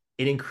good news.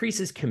 It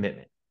increases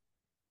commitment.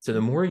 So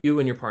the more you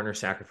and your partner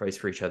sacrifice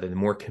for each other, the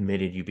more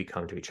committed you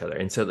become to each other.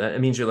 And so that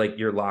means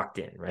you're locked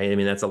in, right? I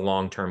mean, that's a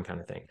long-term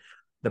kind of thing.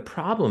 The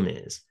problem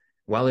is,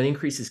 while it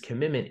increases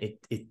commitment,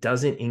 it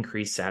doesn't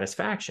increase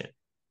satisfaction.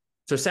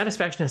 So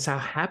satisfaction is how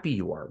happy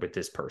you are with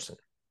this person.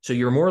 So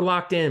you're more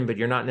locked in, but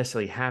you're not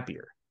necessarily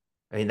happier.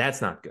 I mean,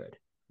 that's not good,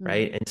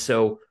 right? And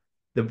so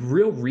the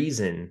real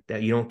reason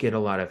that you don't get a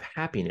lot of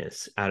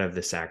happiness out of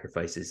the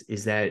sacrifices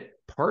is that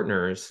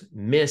partners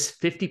miss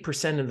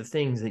 50% of the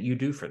things that you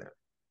do for them.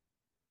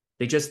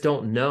 They just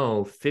don't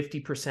know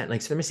 50%.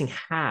 Like, so they're missing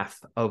half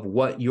of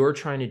what you're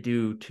trying to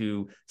do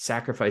to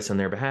sacrifice on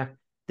their behalf.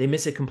 They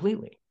miss it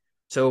completely.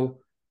 So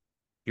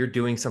you're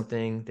doing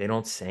something, they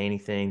don't say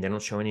anything, they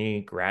don't show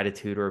any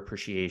gratitude or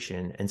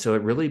appreciation. And so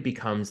it really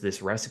becomes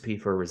this recipe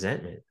for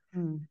resentment.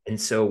 And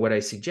so what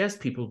I suggest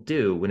people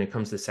do when it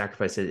comes to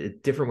sacrifice, a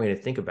different way to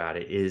think about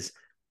it is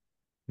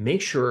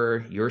make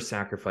sure your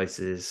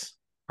sacrifices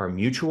are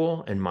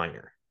mutual and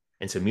minor.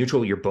 And so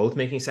mutual, you're both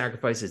making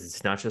sacrifices.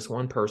 It's not just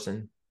one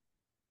person.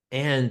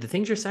 And the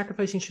things you're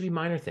sacrificing should be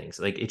minor things.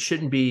 Like, it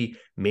shouldn't be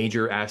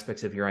major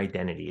aspects of your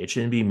identity. It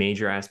shouldn't be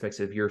major aspects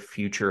of your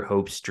future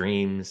hopes,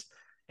 dreams,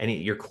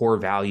 your core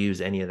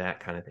values, any of that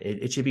kind of thing.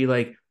 It should be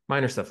like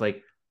minor stuff,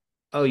 like,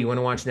 oh, you want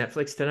to watch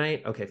Netflix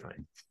tonight? Okay,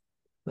 fine.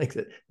 Like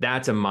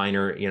that's a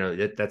minor,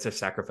 that's a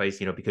sacrifice,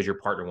 because your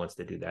partner wants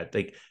to do that.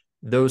 Like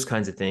those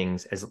kinds of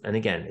things. And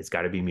again, it's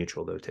got to be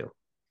mutual though too.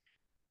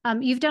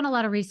 You've done a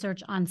lot of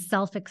research on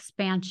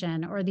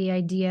self-expansion, or the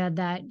idea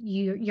that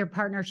your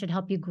partner should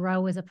help you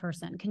grow as a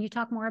person. Can you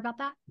talk more about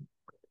that?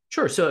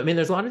 Sure. So, I mean,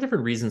 there's a lot of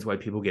different reasons why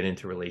people get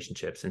into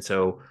relationships. And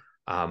so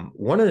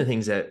one of the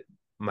things that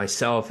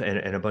myself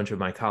and a bunch of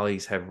my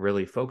colleagues have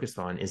really focused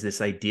on is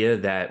this idea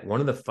that one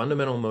of the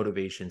fundamental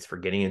motivations for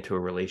getting into a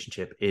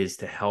relationship is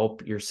to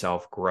help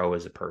yourself grow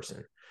as a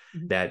person.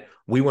 That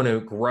we want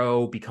to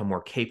grow, become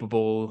more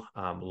capable,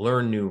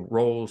 learn new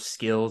roles,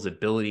 skills,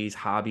 abilities,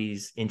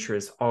 hobbies,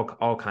 interests,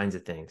 all kinds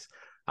of things.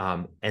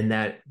 And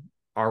that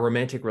our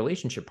romantic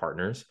relationship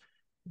partners,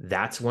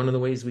 that's one of the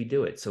ways we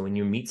do it. So when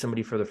you meet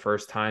somebody for the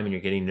first time and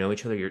you're getting to know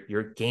each other,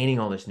 you're gaining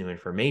all this new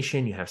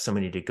information. You have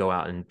somebody to go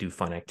out and do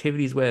fun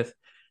activities with.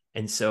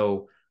 And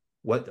so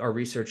what our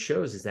research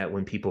shows is that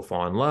when people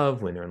fall in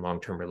love, when they're in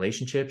long-term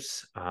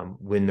relationships,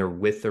 when they're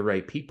with the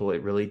right people,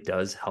 it really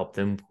does help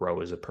them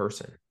grow as a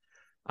person.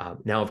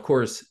 Now, of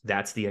course,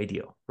 that's the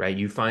ideal, right?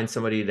 You find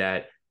somebody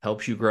that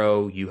helps you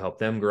grow, you help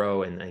them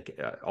grow, and like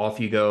off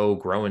you go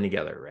growing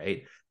together,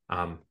 right?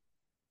 But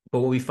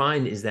what we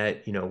find is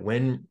that,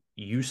 when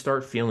you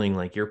start feeling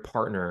like your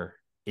partner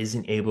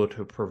isn't able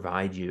to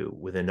provide you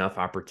with enough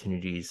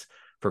opportunities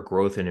for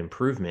growth and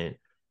improvement,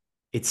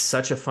 it's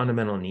such a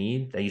fundamental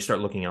need that you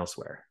start looking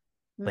elsewhere.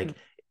 Like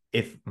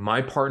if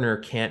my partner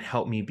can't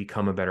help me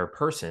become a better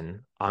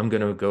person, I'm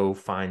going to go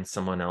find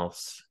someone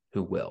else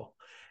who will.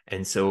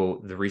 And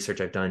so the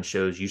research I've done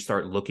shows you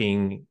start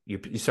looking, you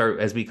start,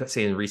 as we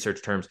say in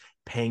research terms,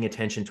 paying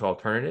attention to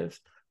alternatives,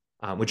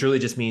 which really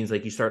just means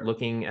like you start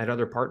looking at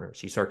other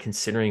partners, you start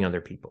considering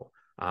other people.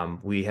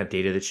 We have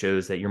data that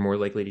shows that you're more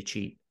likely to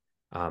cheat.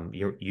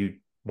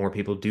 More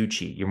people do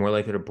cheat. You're more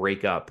likely to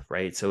break up,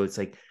 right? So it's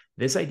like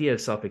this idea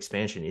of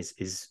self-expansion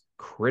is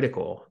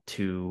critical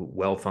to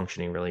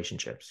well-functioning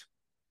relationships.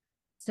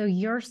 So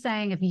you're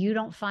saying if you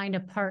don't find a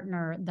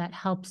partner that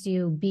helps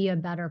you be a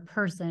better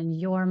person,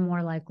 you're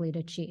more likely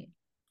to cheat.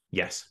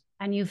 Yes.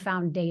 And you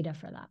found data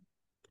for that.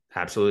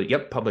 Absolutely.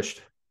 Yep.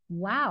 Published.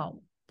 Wow.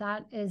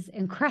 That is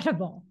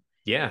incredible.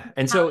 Yeah.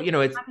 And so,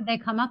 how did they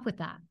come up with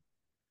that?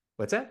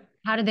 What's that?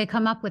 How did they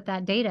come up with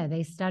that data?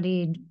 They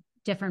studied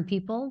different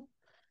people.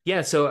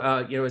 Yeah.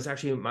 So, it's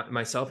actually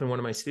myself and one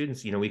of my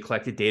students, we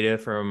collected data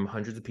from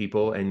hundreds of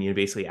people and,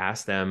 basically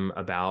asked them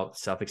about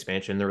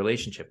self-expansion in the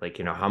relationship. Like,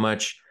 how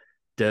much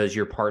does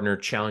your partner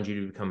challenge you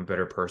to become a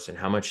better person?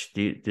 How much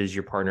does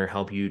your partner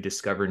help you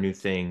discover new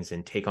things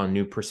and take on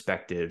new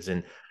perspectives?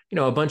 And,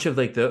 a bunch of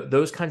like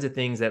those kinds of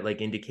things that like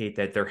indicate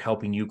that they're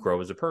helping you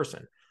grow as a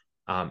person.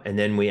 And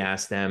then we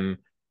ask them,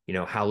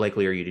 how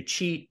likely are you to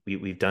cheat?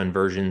 We've done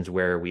versions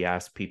where we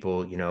ask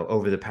people,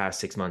 over the past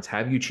 6 months,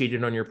 have you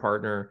cheated on your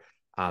partner?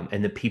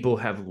 And the people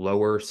who have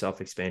lower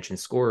self-expansion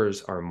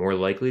scores are more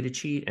likely to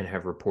cheat and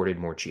have reported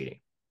more cheating.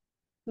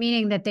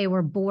 Meaning that they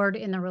were bored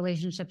in the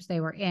relationships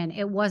they were in.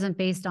 It wasn't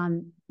based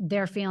on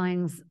their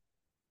feelings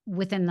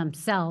within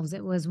themselves.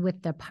 It was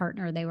with the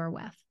partner they were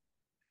with.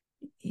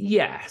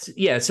 Yes.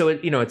 Yeah. So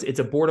it's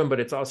a boredom, but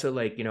it's also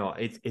like,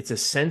 it's a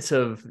sense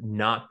of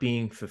not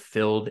being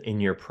fulfilled in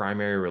your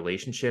primary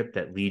relationship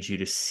that leads you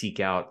to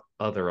seek out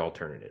other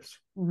alternatives.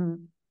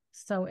 Mm-hmm.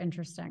 So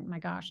interesting. My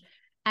gosh.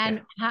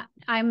 And yeah.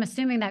 I'm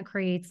assuming that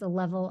creates a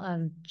level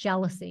of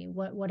jealousy.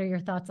 What are your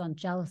thoughts on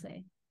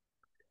jealousy?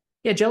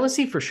 Yeah,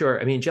 jealousy for sure.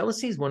 I mean,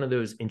 jealousy is one of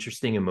those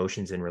interesting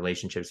emotions in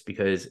relationships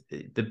because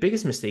the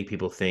biggest mistake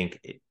people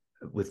think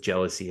with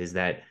jealousy is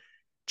that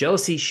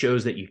jealousy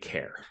shows that you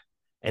care.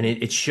 And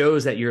it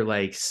shows that you're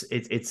like,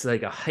 it's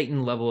like a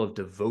heightened level of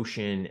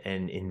devotion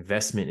and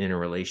investment in a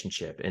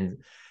relationship. And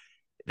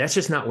that's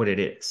just not what it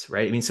is,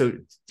 right? I mean, so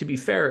to be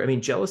fair, I mean,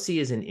 jealousy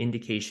is an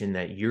indication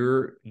that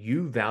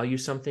you value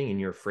something and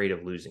you're afraid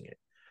of losing it.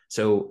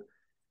 So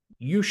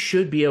you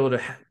should be able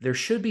to, there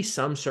should be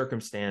some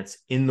circumstance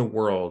in the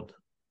world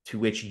to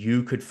which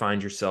you could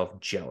find yourself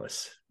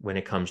jealous when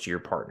it comes to your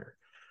partner.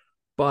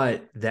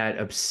 But that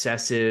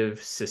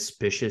obsessive,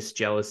 suspicious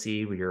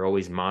jealousy where you're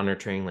always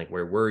monitoring, like,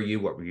 where were you?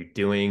 What were you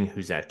doing?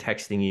 Who's that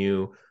texting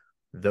you?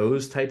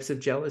 Those types of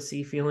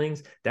jealousy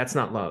feelings, that's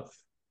not love,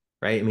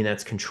 right? I mean,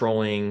 that's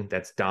controlling,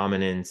 that's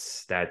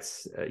dominance,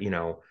 that's,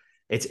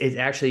 it's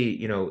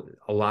actually,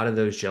 a lot of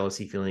those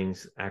jealousy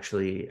feelings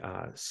actually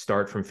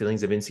start from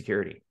feelings of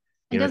insecurity.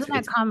 And doesn't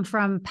that come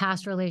from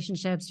past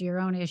relationships, your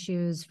own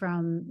issues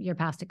from your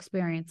past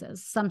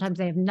experiences? Sometimes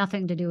they have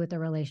nothing to do with the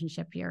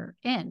relationship you're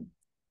in.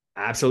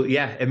 Absolutely.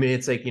 Yeah. I mean,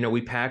 it's like,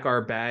 we pack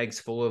our bags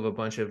full of a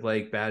bunch of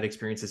like bad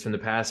experiences from the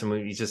past and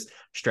we just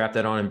strap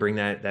that on and bring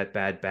that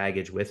bad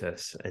baggage with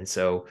us. And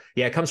so,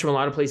 yeah, it comes from a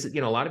lot of places. A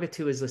lot of it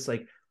too is just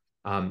like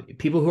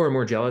people who are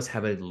more jealous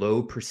have a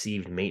low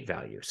perceived mate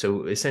value.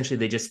 So essentially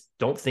they just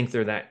don't think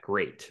they're that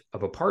great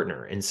of a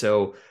partner. And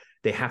so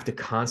they have to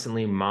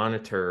constantly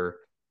monitor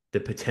the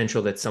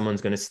potential that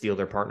someone's going to steal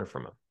their partner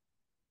from them.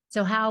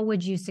 So how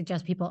would you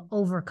suggest people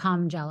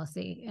overcome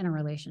jealousy in a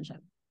relationship?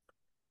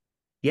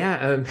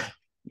 Yeah,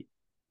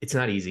 it's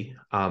not easy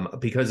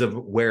because of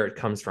where it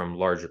comes from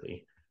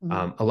largely.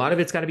 A lot of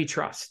it's got to be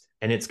trust.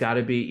 And it's got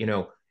to be,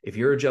 if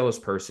you're a jealous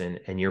person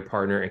and your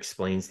partner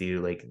explains to you,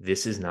 like,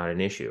 this is not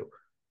an issue,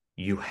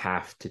 you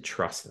have to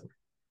trust them,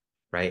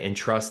 right? And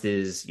trust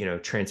is,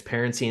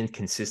 transparency and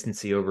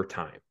consistency over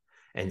time.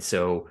 And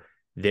so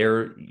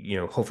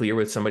hopefully you're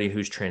with somebody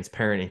who's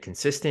transparent and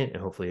consistent,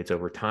 and hopefully it's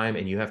over time.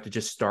 And you have to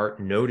just start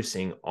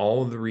noticing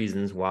all the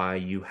reasons why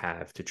you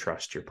have to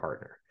trust your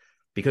partner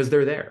because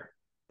they're there.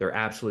 They're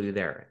absolutely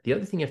there. The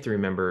other thing you have to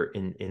remember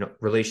in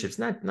relationships,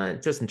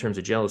 not just in terms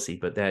of jealousy,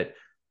 but that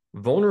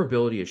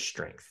vulnerability is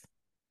strength.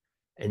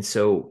 And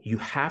so you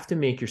have to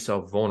make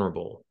yourself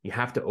vulnerable. You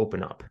have to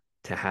open up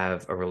to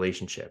have a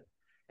relationship.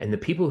 And the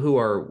people who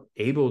are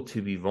able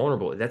to be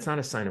vulnerable, that's not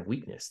a sign of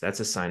weakness. That's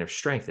a sign of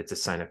strength. It's a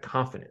sign of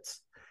confidence.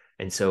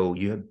 And so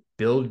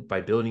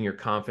by building your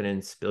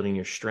confidence, building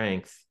your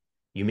strength,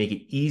 you make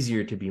it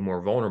easier to be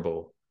more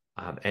vulnerable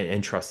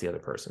and trust the other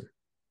person.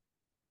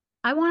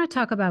 I want to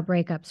talk about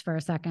breakups for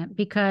a second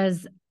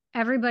because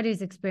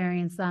everybody's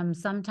experienced them.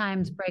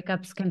 Sometimes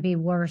breakups can be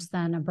worse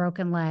than a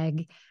broken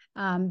leg.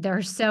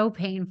 They're so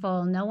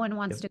painful. No one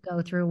wants to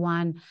go through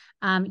one.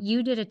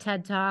 You did a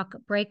TED Talk,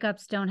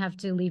 Breakups Don't Have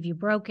to Leave You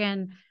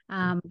Broken,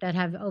 that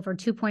have over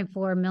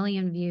 2.4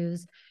 million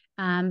views,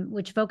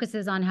 which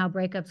focuses on how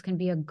breakups can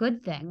be a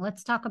good thing.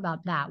 Let's talk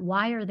about that.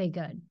 Why are they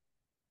good?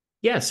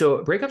 Yeah,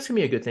 so breakups can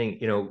be a good thing.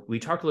 We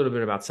talked a little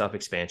bit about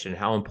self-expansion,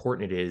 how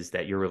important it is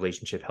that your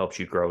relationship helps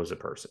you grow as a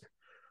person.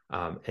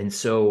 And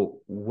so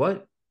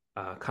what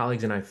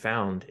colleagues and I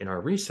found in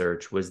our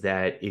research was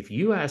that if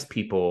you ask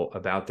people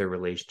about their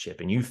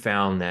relationship and you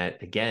found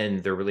that,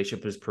 again, their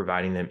relationship was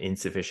providing them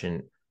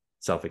insufficient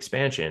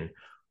self-expansion,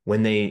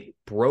 when they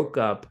broke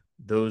up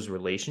those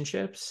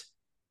relationships,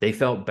 they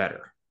felt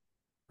better,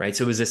 right?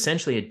 So it was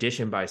essentially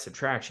addition by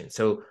subtraction.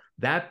 So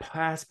that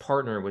past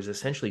partner was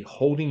essentially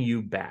holding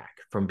you back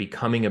from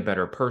becoming a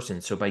better person.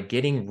 So by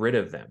getting rid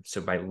of them, so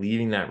by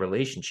leaving that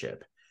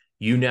relationship,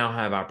 you now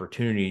have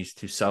opportunities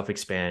to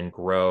self-expand,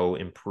 grow,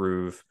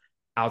 improve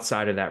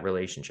outside of that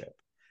relationship.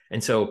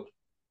 And so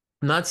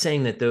I'm not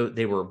saying that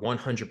they were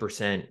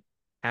 100%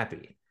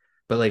 happy,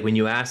 but like when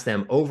you ask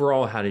them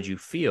overall, how did you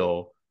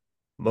feel?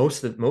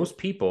 Most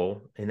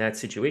people in that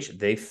situation,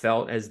 they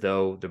felt as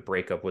though the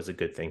breakup was a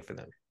good thing for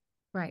them.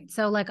 Right.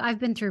 So like I've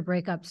been through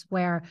breakups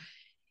where,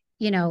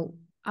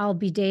 I'll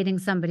be dating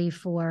somebody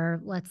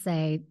for, let's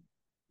say,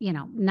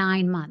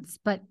 9 months,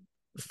 but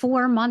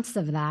 4 months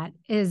of that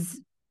is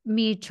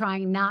me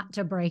trying not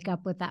to break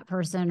up with that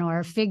person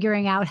or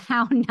figuring out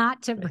how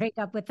not to break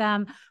up with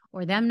them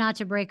or them not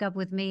to break up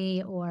with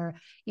me or,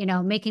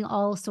 making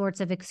all sorts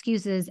of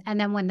excuses. And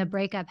then when the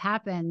breakup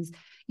happens,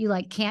 you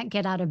like can't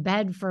get out of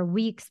bed for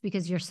weeks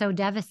because you're so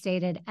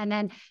devastated. And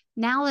then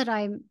now that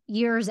I'm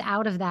years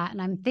out of that and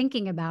I'm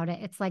thinking about it,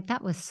 it's like,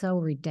 that was so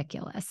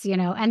ridiculous,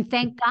 and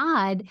thank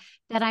God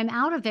that I'm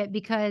out of it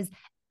because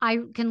I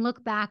can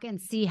look back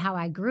and see how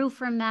I grew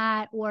from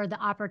that, or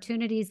the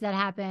opportunities that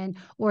happened,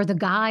 or the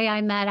guy I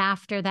met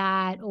after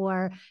that,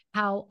 or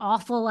how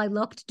awful I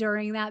looked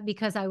during that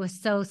because I was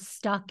so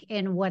stuck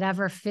in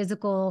whatever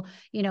physical,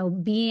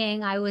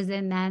 being I was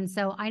in then.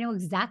 So I know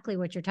exactly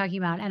what you're talking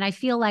about. And I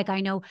feel like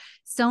I know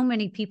so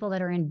many people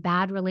that are in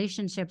bad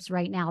relationships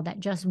right now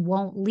that just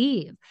won't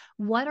leave.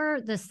 What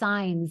are the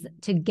signs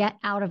to get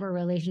out of a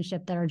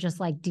relationship that are just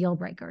like deal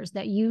breakers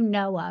that you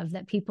know of,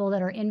 that people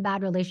that are in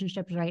bad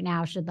relationships right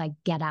now should like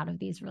get out of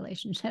these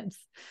relationships?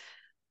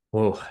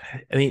 Well,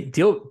 I mean,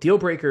 deal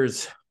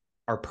breakers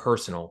are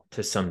personal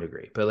to some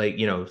degree, but like,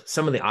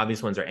 some of the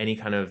obvious ones are any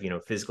kind of,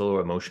 physical or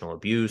emotional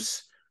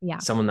abuse, Yeah.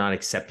 someone not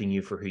accepting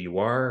you for who you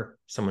are,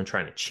 someone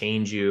trying to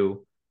change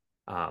you,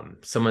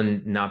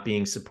 someone not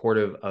being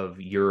supportive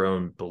of your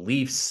own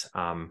beliefs,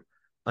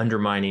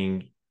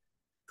 undermining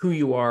who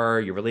you are,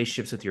 your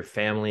relationships with your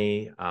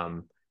family.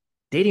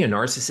 Dating a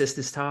narcissist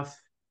is tough,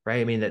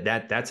 right? I mean,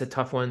 that's a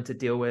tough one to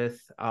deal with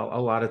a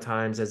lot of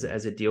times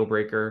as a deal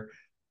breaker.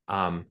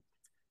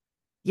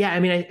 Yeah, I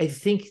mean, I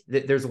think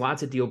that there's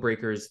lots of deal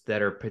breakers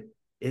that are,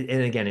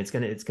 and again, it's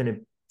gonna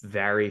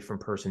vary from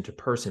person to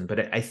person.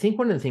 But I think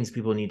one of the things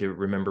people need to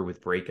remember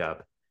with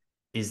breakup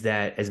is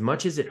that as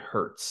much as it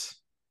hurts,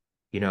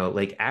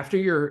 like after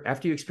you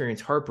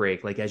experience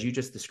heartbreak, like as you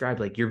just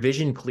described, like your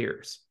vision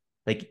clears,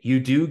 like you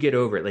do get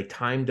over it. Like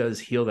time does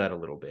heal that a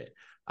little bit.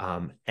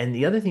 And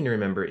the other thing to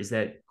remember is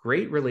that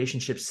great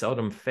relationships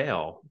seldom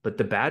fail, but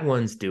the bad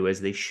ones do, as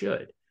they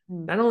should.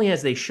 Not only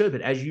as they should,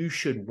 but as you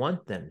should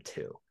want them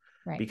to.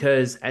 Right.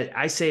 Because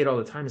I say it all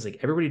the time, is like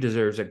everybody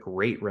deserves a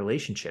great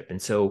relationship.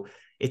 And so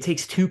it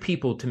takes two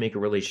people to make a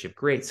relationship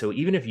great. So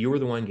even if you were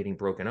the one getting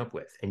broken up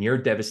with and you're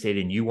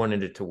devastated and you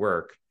wanted it to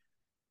work,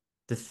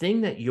 the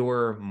thing that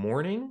you're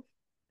mourning,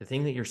 the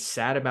thing that you're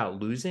sad about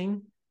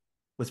losing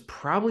was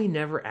probably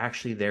never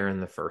actually there in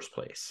the first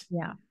place.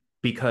 Yeah.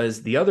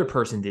 Because the other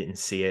person didn't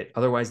see it.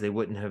 Otherwise, they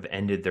wouldn't have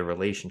ended the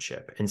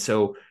relationship. And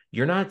so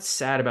you're not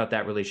sad about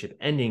that relationship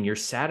ending. You're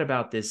sad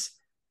about this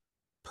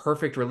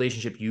perfect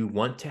relationship you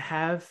want to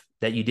have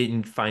that you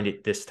didn't find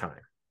it this time.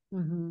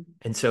 Mm-hmm.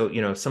 And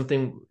so,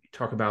 something we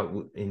talk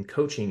about in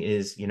coaching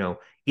is,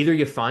 either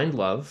you find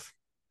love,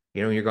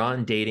 you're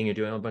going dating, you're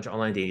doing a bunch of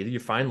online dating, either you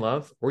find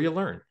love or you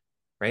learn,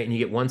 right? And you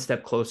get one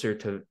step closer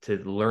to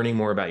learning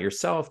more about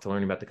yourself, to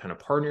learning about the kind of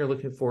partner you're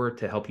looking for,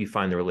 to help you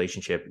find the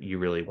relationship you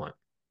really want.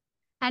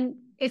 And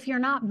if you're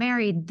not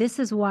married, this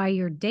is why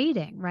you're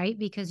dating, right?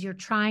 Because you're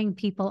trying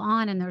people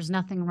on and there's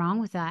nothing wrong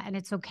with that. And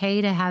it's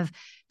okay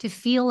to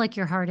feel like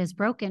your heart is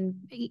broken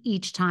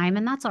each time.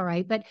 And that's all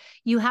right. But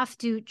you have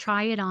to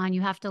try it on.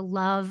 You have to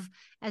love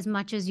as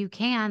much as you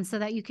can so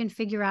that you can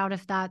figure out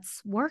if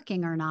that's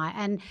working or not.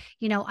 And,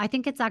 I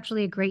think it's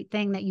actually a great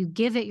thing that you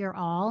give it your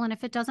all. And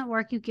if it doesn't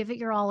work, you give it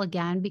your all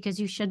again, because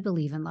you should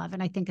believe in love.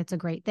 And I think it's a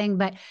great thing,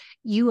 but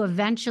you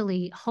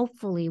eventually,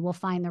 hopefully, will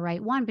find the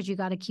right one, but you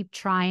got to keep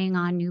trying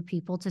on new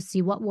people to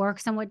see what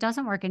works and what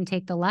doesn't work and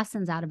take the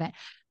lessons out of it.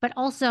 But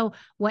also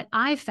what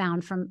I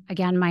found from,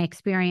 again, my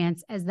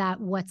experience is that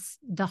what's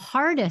the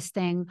hardest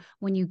thing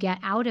when you get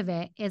out of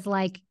it is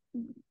like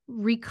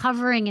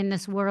recovering in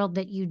this world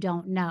that you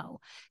don't know.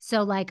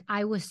 So like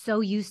I was so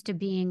used to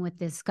being with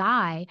this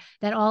guy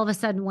that all of a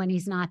sudden when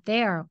he's not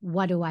there,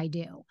 what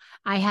do?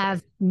 I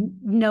have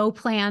no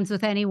plans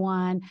with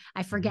anyone.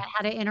 I forget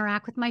how to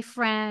interact with my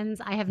friends.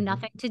 I have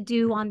nothing to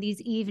do on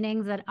these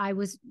evenings that I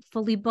was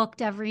fully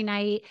booked every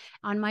night,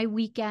 on my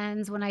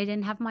weekends when I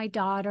didn't have my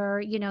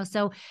daughter,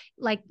 so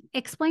like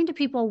explain to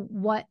people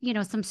what,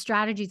 some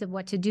strategies of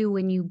what to do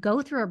when you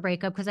go through a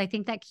breakup, because I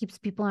think that keeps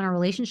people in a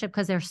relationship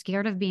because they're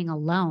scared of being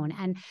alone. alone.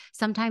 And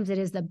sometimes it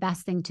is the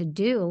best thing to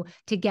do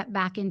to get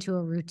back into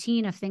a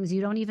routine of things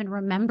you don't even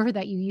remember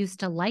that you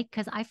used to like,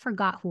 because I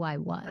forgot who I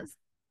was.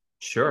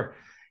 Sure.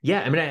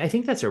 Yeah. I mean, I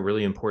think that's a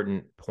really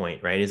important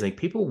point, right? Is like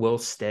people will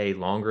stay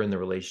longer in the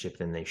relationship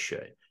than they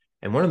should.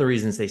 And one of the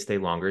reasons they stay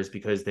longer is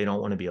because they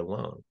don't want to be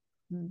alone.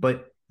 Mm.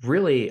 But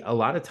really, a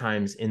lot of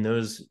times in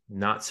those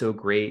not so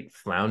great,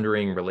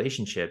 floundering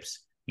relationships,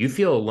 you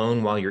feel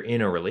alone while you're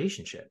in a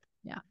relationship.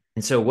 Yeah.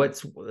 And so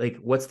what's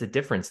the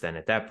difference then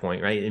at that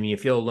point, right? I mean, you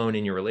feel alone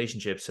in your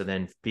relationship. So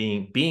then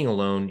being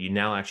alone, you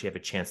now actually have a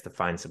chance to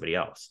find somebody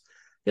else.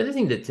 The other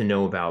thing to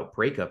know about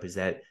breakup is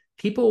that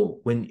people,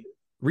 when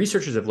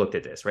researchers have looked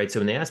at this, right? So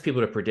when they ask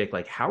people to predict,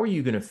 like, how are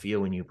you going to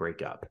feel when you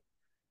break up?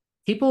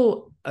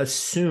 People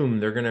assume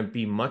they're going to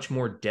be much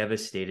more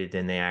devastated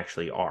than they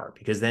actually are,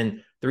 because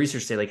then the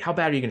researchers say, like, how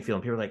bad are you going to feel?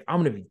 And people are like,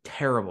 I'm going to be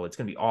terrible. It's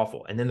going to be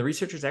awful. And then the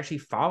researchers actually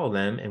follow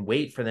them and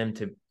wait for them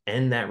to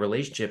end that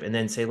relationship and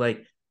then say,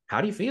 like,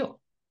 how do you feel?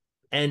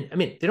 And I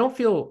mean, they don't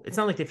feel, it's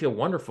not like they feel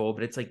wonderful,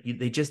 but it's like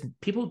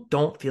people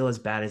don't feel as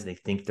bad as they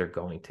think they're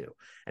going to.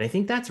 And I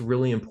think that's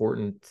really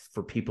important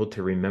for people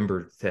to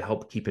remember, to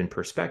help keep in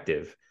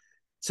perspective,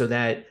 so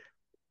that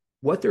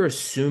what they're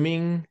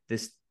assuming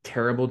this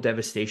terrible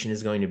devastation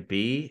is going to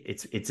be,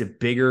 it's a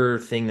bigger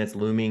thing that's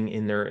looming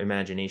in their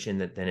imagination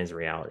than is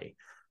reality.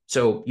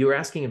 So you were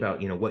asking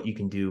about, what you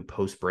can do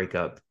post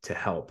breakup to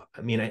help.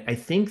 I mean, I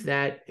think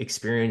that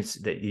experience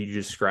that you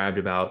described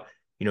about,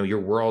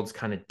 your world's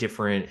kind of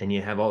different and you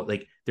have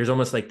there's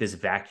almost like this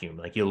vacuum,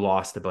 like you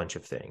lost a bunch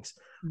of things.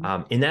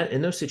 Mm-hmm.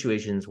 In those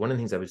situations, one of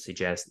the things I would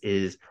suggest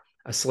is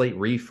a slight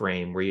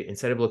reframe where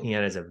instead of looking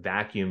at it as a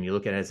vacuum, you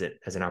look at it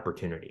as an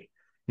opportunity.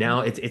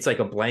 Now it's like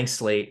a blank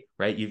slate,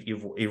 right?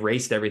 You've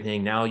erased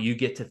everything. Now you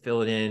get to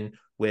fill it in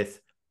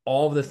with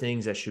all of the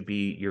things that should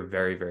be your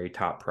very, very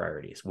top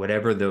priorities,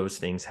 whatever those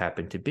things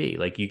happen to be.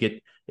 Like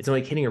it's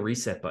like hitting a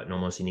reset button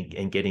almost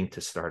and getting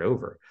to start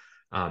over.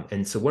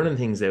 And so one of the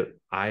things that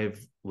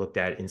I've looked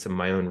at in some of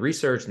my own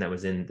research, and that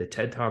was in the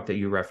TED Talk that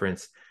you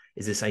referenced,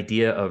 is this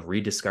idea of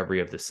rediscovery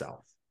of the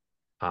self.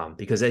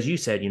 Because as you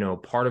said,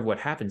 part of what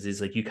happens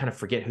is like you kind of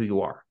forget who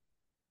you are.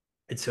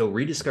 And so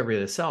rediscovery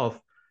of the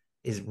self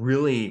is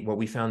really what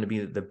we found to be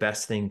the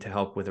best thing to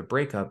help with a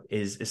breakup,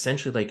 is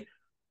essentially like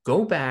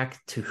go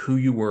back to who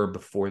you were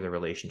before the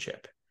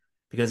relationship.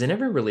 Because in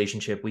every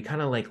relationship, we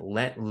kind of like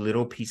let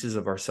little pieces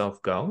of ourselves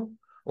go,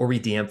 or we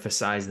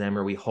de-emphasize them,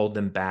 or we hold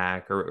them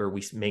back, or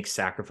we make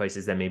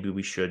sacrifices that maybe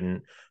we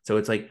shouldn't. So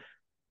it's like,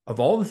 of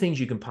all the things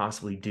you can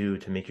possibly do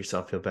to make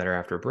yourself feel better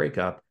after a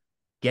breakup,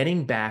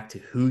 getting back to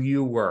who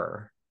you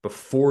were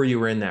before you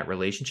were in that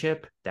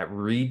relationship, that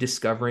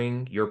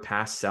rediscovering your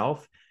past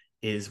self,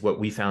 is what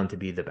we found to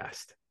be the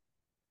best.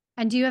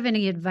 And do you have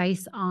any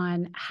advice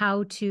on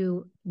how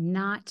to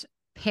not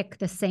pick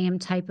the same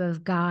type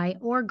of guy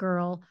or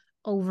girl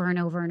over and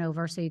over and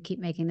over so you keep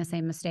making the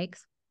same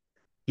mistakes?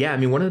 Yeah, I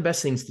mean, one of the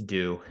best things to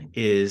do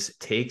is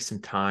take some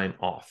time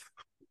off,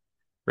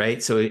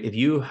 right? So if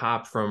you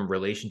hop from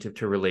relationship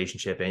to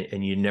relationship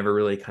and you never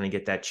really kind of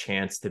get that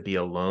chance to be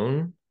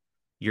alone,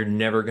 you're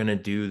never going to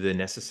do the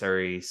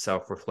necessary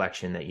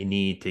self-reflection that you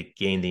need to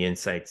gain the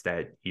insights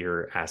that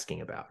you're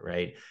asking about,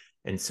 right?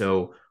 And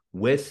so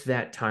with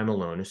that time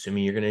alone,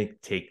 assuming you're going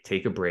to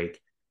take a break,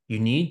 you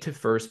need to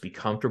first be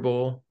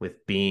comfortable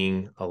with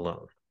being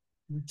alone,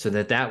 so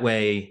that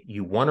way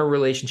you want a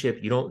relationship,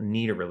 you don't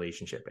need a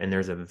relationship. And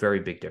there's a very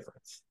big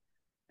difference.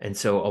 And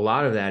so a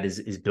lot of that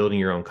is building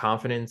your own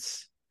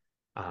confidence.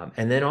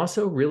 And then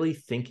also really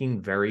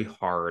thinking very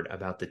hard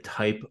about the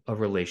type of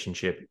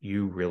relationship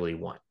you really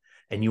want.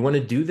 And you want to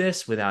do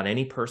this without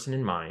any person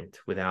in mind,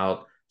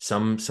 without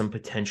some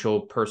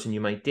potential person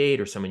you might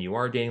date or someone you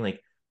are dating.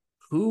 Like,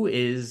 who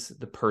is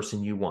the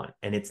person you want?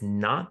 And it's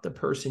not the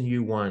person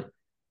you want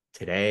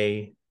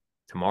today,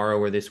 tomorrow,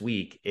 or this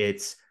week.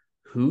 It's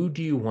who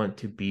do you want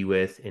to be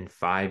with in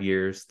 5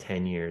 years,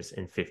 10 years,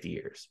 and 50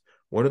 years?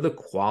 What are the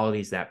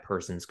qualities that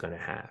person's going to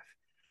have?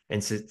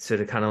 And so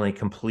to kind of like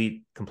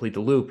complete the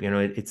loop,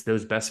 it's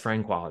those best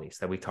friend qualities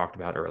that we talked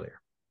about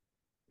earlier.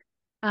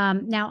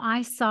 Now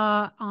I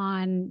saw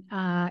on,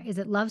 is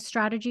it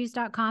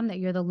lovestrategies.com that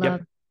you're the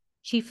Yep.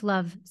 chief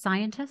love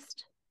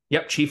scientist?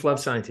 Yep. Chief love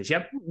scientist.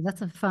 Yep. Ooh,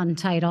 that's a fun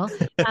title.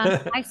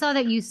 I saw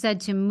that you said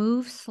to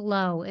move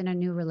slow in a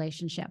new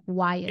relationship.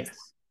 Why is that?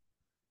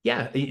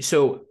 Yes. Yeah.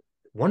 So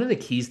one of the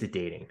keys to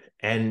dating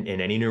and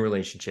in any new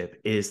relationship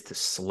is to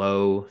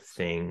slow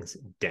things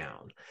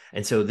down.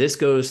 And so this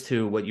goes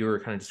to what you were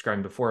kind of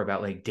describing before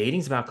about like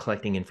dating's about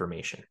collecting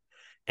information.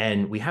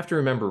 And we have to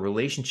remember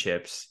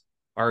relationships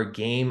are a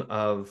game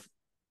of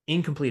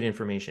incomplete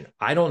information.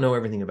 I don't know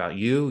everything about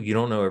you. You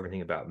don't know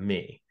everything about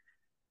me.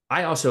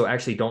 I also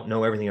actually don't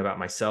know everything about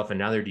myself, and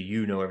neither do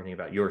you know everything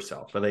about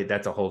yourself. But like,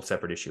 that's a whole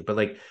separate issue. But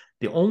like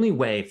the only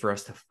way for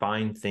us to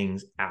find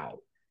things out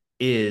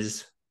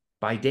is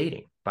by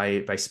dating,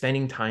 by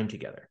spending time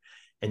together.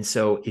 And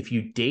so if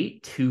you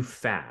date too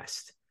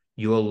fast,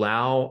 you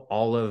allow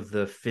all of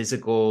the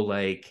physical,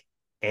 like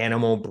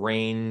animal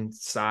brain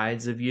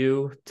sides of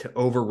you to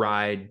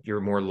override your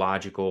more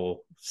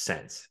logical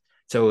sense.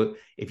 So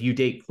if you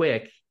date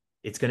quick,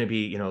 it's going to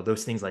be,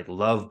 those things like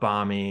love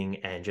bombing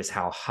and just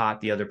how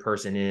hot the other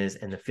person is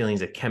and the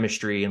feelings of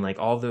chemistry and like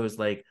all those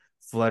like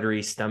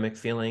fluttery stomach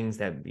feelings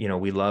that,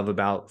 we love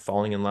about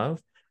falling in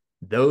love.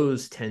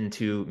 Those tend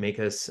to make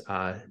us,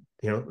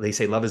 they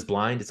say love is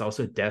blind. It's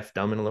also deaf,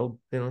 dumb, and a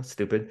little,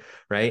 stupid.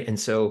 Right. And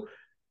so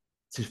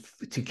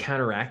to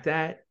counteract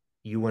that,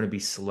 you want to be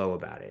slow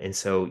about it. And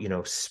so,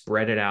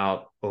 spread it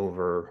out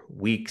over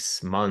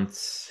weeks,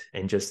 months,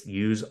 and just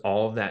use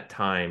all of that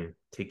time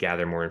to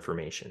gather more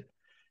information.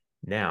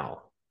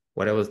 Now,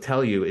 what I will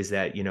tell you is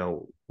that,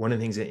 one of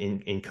the things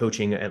in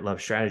coaching at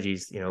Love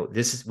Strategies,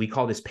 we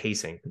call this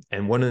pacing.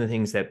 And one of the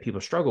things that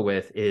people struggle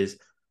with is,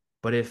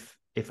 but if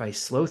I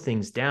slow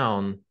things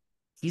down,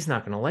 he's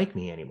not going to like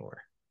me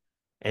anymore.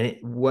 And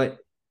what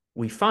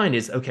we find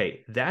is,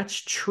 okay, that's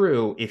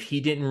true if he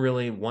didn't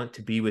really want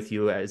to be with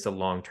you as a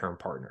long-term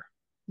partner,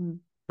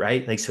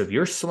 right? Like, so if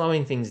you're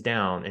slowing things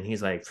down and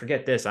he's like,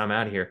 forget this, I'm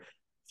out of here.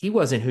 He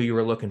wasn't who you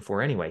were looking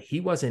for anyway. He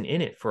wasn't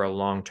in it for a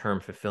long-term,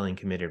 fulfilling,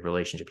 committed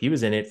relationship. He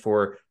was in it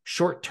for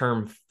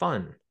short-term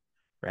fun,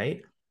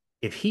 right?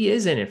 If he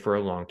is in it for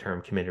a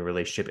long-term, committed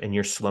relationship and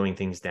you're slowing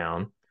things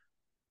down,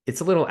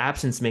 it's a little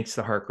absence makes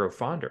the heart grow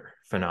fonder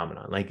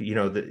phenomenon. Like,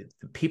 the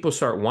people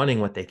start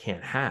wanting what they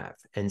can't have.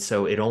 And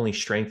so it only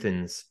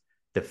strengthens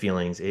the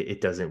feelings.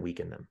 It doesn't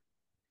weaken them.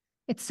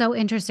 It's so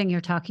interesting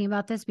you're talking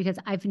about this because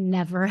I've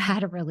never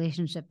had a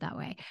relationship that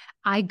way.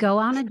 I go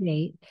on a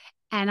date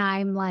and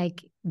I'm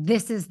like,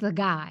 this is the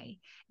guy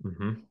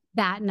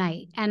that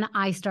night. And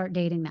I start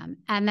dating them.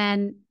 And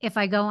then if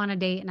I go on a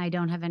date and I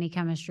don't have any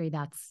chemistry,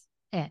 that's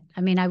it. I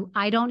mean,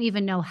 I don't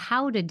even know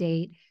how to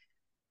date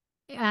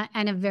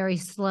in a very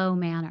slow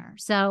manner.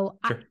 So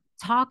sure.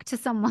 Talk to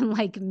someone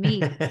like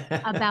me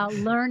about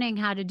learning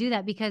how to do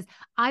that, because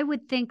I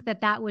would think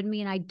that would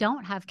mean I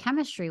don't have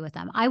chemistry with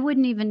them. I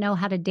wouldn't even know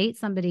how to date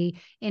somebody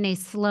in a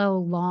slow,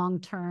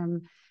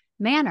 long-term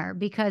manner,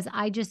 because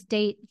I just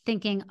date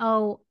thinking,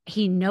 oh,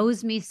 he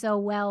knows me so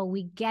well.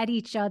 We get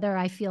each other.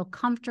 I feel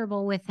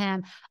comfortable with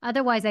him.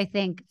 Otherwise, I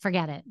think,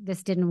 forget it.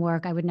 This didn't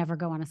work. I would never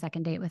go on a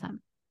second date with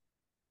him.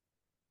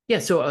 Yeah.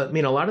 So, a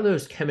lot of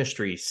those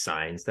chemistry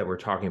signs that we're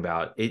talking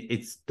about,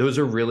 those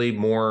are really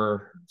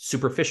more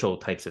superficial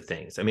types of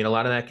things. A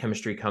lot of that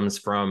chemistry comes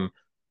from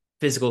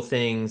physical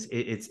things.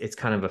 It's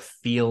kind of a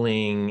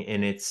feeling,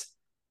 and it's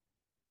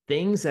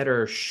things that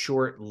are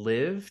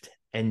short-lived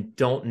and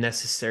don't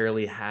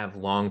necessarily have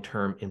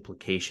long-term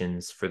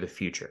implications for the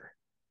future.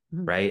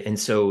 Right. And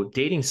so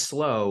dating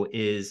slow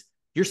is,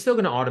 you're still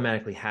going to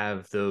automatically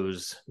have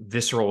those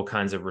visceral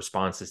kinds of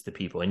responses to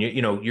people. And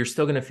you're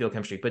still going to feel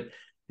chemistry, but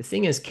the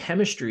thing is,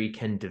 chemistry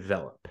can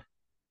develop.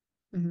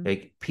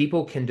 Like,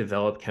 people can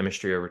develop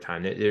chemistry over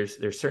time.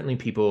 There's certainly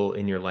people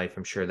in your life,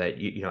 I'm sure, that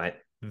at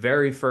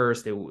very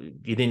first you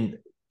didn't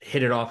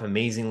hit it off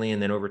amazingly,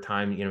 and then over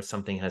time,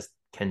 something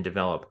can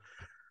develop.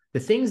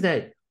 The things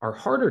that are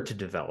harder to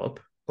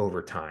develop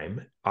over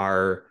time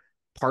are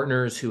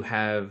partners who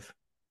have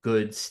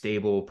good,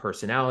 stable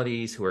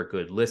personalities, who are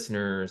good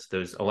listeners.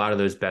 There's a lot of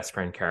those best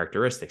friend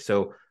characteristics.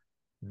 So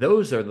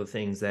those are the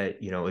things that,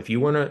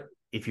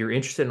 if you're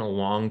interested in a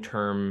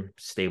long-term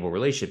stable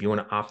relationship, you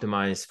want to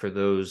optimize for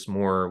those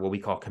more what we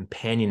call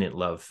companionate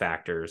love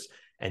factors,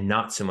 and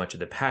not so much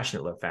of the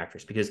passionate love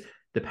factors, because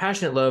the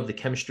passionate love, the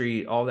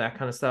chemistry, all that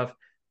kind of stuff,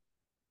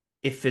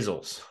 it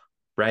fizzles,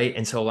 right?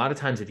 And so a lot of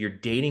times, if you're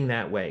dating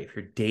that way, if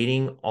you're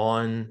dating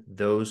on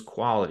those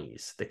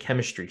qualities, the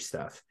chemistry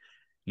stuff,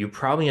 you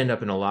probably end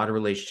up in a lot of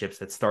relationships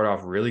that start off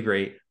really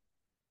great,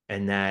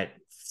 and that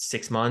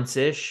 6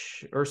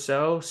 months-ish or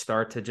so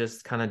start to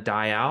just kind of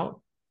die out.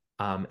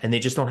 And they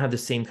just don't have the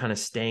same kind of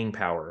staying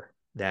power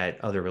that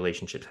other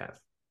relationships have.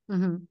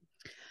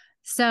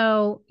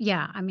 So,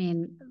 yeah,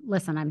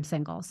 listen, I'm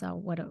single, so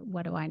what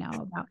do I know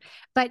about?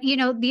 But,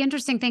 the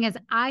interesting thing is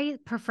I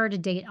prefer to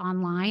date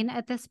online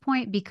at this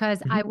point,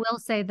 because I will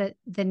say that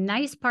the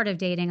nice part of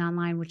dating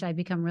online, which I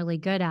become really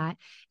good at,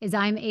 is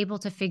I'm able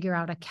to figure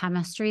out a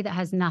chemistry that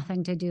has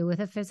nothing to do with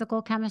a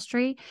physical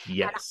chemistry.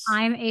 Yes. And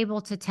I'm able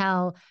to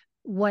tell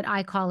what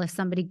I call if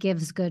somebody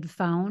gives good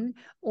phone,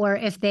 or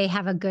if they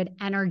have a good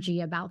energy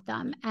about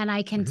them. And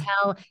I can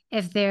tell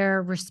if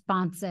they're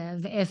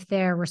responsive, if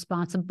they're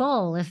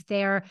responsible, if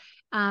they're,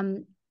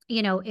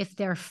 if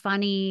they're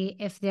funny,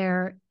 if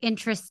they're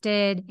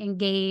interested,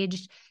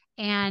 engaged.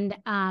 And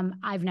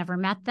I've never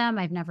met them.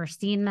 I've never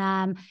seen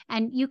them.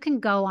 And you can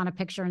go on a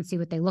picture and see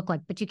what they look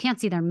like, but you can't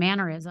see their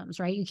mannerisms,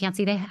 right? You can't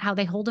see how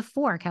they hold a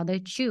fork, how they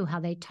chew,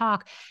 how they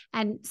talk.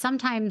 And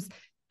sometimes,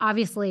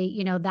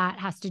 obviously, that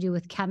has to do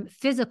with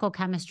physical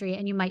chemistry,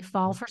 and you might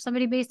fall for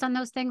somebody based on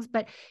those things,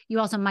 but you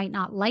also might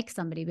not like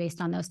somebody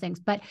based on those things.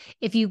 But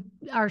if you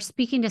are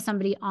speaking to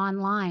somebody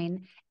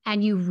online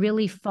and you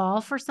really fall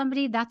for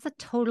somebody, that's a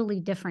totally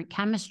different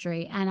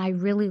chemistry. And I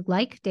really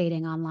like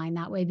dating online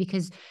that way,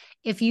 because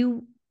if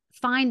you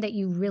find that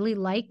you really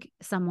like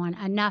someone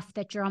enough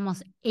that you're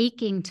almost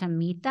aching to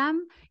meet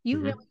them,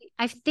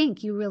 I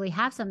think you really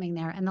have something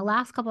there. And the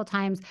last couple of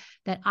times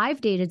that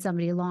I've dated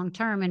somebody long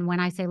term, and when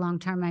I say long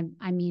term,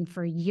 I mean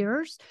for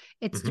years,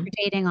 it's through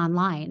dating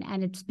online,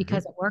 and it's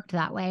because it worked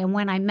that way. And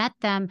when I met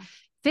them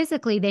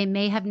physically, they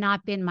may have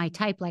not been my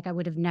type. Like I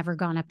would have never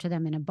gone up to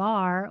them in a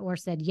bar or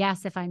said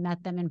yes if I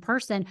met them in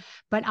person.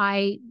 But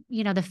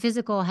the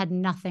physical had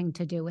nothing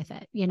to do with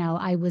it.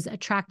 I was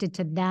attracted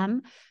to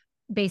them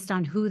based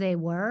on who they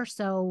were.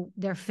 So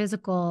their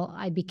physical,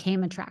 I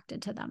became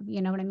attracted to them.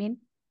 You know what I mean?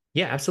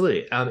 Yeah,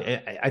 absolutely.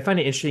 I find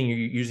it interesting you're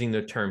using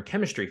the term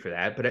chemistry for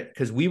that, but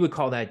because we would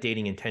call that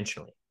dating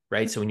intentionally,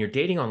 right? So when you're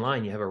dating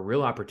online, you have a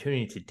real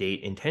opportunity to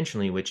date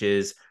intentionally, which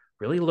is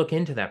really look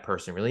into that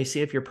person, really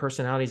see if your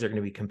personalities are going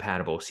to be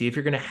compatible, see if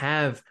you're going to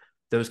have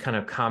those kind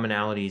of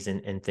commonalities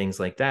and things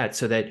like that,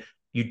 so that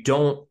you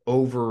don't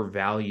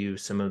overvalue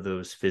some of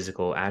those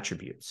physical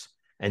attributes.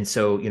 And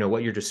so,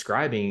 what you're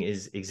describing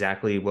is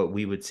exactly what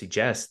we would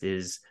suggest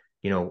is,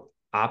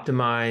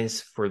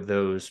 optimize for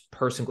those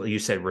you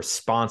said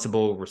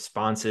responsible,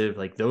 responsive,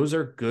 like those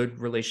are good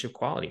relationship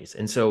qualities.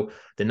 And so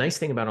the nice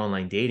thing about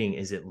online dating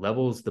is it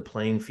levels the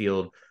playing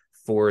field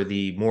for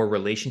the more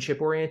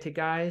relationship oriented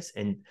guys.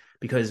 And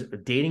because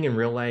dating in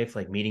real life,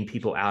 like meeting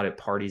people out at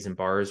parties and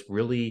bars,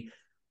 really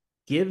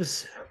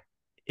makes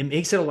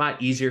it a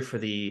lot easier for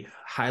the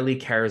highly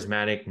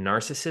charismatic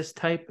narcissist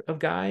type of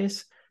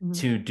guys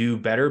to do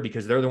better,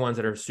 because they're the ones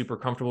that are super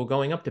comfortable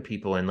going up to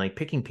people and like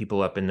picking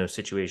people up in those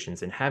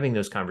situations and having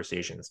those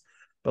conversations.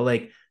 But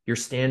like your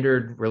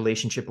standard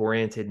relationship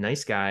oriented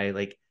nice guy,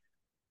 like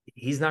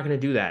he's not going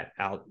to do that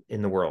out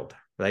in the world,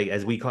 like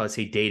as we call it,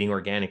 say dating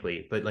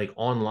organically. But like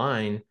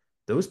online,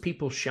 those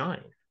people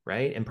shine,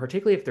 right? And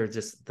particularly if they're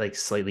just like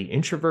slightly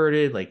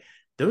introverted, like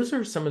those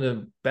are some of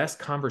the best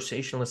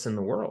conversationalists in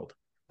the world.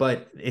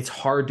 But it's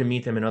hard to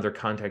meet them in other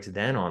contexts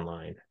than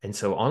online. And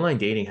so online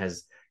dating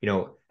has,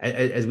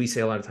 as we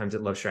say a lot of times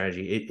at Love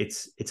Strategy,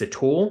 it's a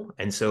tool.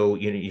 And so,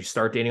 you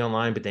start dating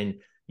online, but then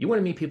you want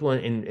to meet people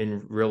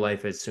in real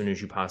life as soon as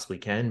you possibly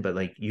can. But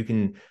like you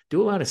can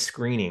do a lot of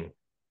screening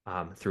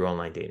through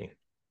online dating.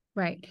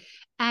 Right.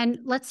 And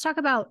let's talk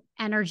about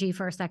energy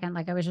for a second.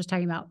 Like I was just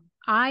talking about,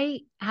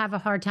 I have a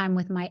hard time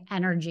with my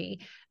energy.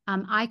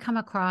 I come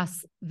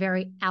across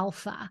very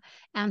alpha,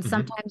 and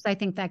sometimes I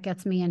think that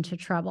gets me into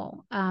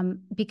trouble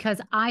because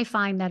I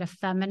find that a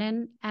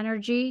feminine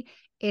energy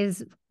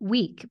is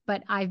weak,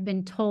 but I've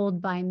been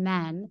told by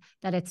men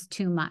that it's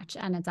too much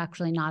and it's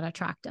actually not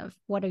attractive.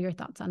 What are your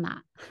thoughts on that?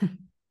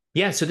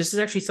 Yeah, so this is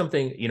actually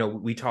something,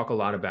 we talk a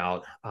lot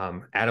about.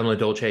 Adam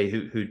LaDolce,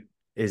 who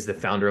is the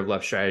founder of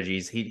Love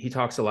Strategies, he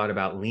talks a lot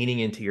about leaning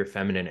into your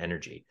feminine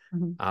energy,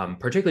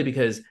 particularly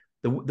because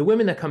the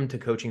women that come to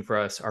coaching for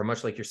us are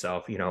much like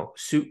yourself,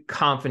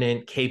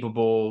 confident,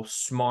 capable,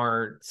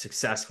 smart,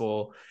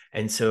 successful.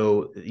 And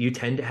so you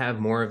tend to have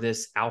more of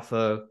this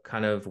alpha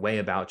kind of way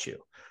about you.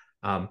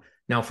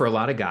 Now, for a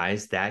lot of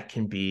guys, that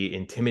can be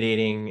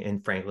intimidating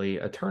and frankly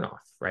a turnoff,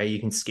 right? You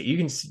can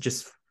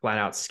just flat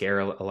out scare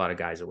a lot of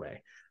guys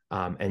away.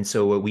 And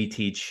so what we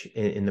teach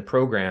in the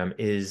program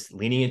is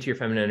leaning into your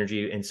feminine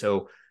energy. And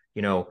so,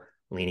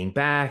 leaning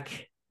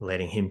back,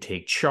 letting him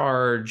take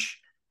charge,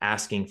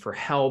 asking for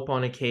help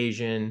on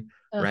occasion,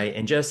 right?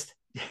 And just,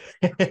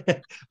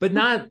 but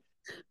not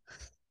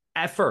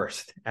at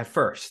first,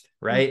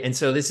 right? And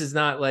so this is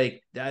not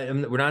like,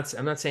 I'm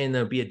not saying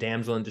there'll be a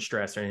damsel in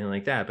distress or anything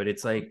like that, but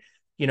it's like,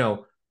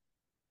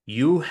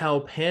 you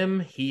help him,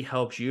 he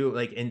helps you,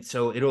 like, and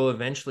so it'll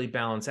eventually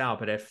balance out.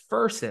 But at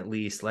first, at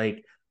least,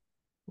 like,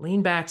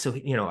 lean back. So,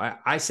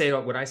 I say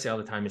what I say all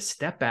the time is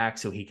step back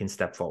so he can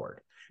step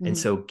forward. And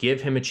so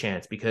give him a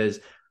chance, because,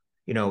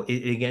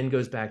 it again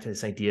goes back to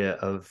this idea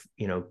of,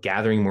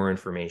 gathering more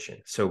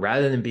information. So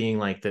rather than being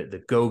like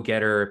the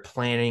go-getter,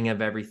 planning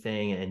of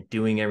everything and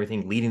doing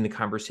everything, leading the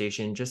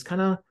conversation, just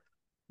kind of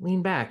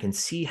lean back and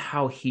see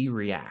how he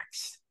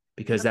reacts,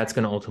 because that's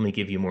going to ultimately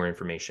give you more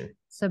information.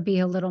 So be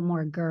a little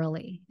more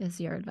girly is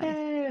your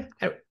advice.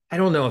 I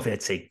don't know if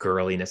I'd say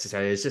girly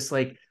necessarily. It's just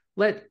like,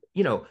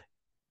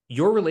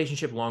 your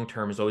relationship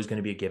long-term is always going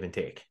to be a give and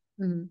take,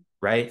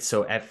 right?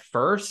 So at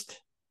first,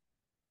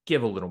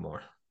 give a little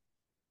more.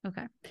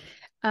 Okay.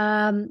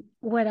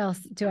 What else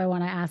do I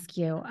want to ask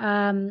you?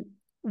 So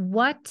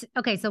what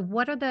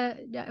are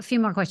a few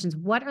more questions.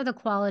 What are the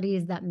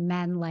qualities that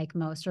men like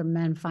most or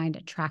men find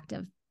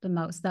attractive the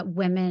most that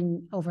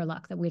women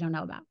overlook that we don't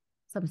know about?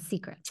 Some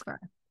secrets for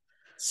us.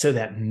 So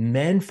that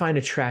men find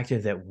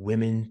attractive that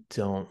women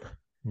don't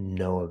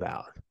know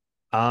about.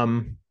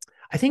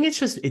 I think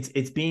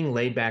it's being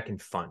laid back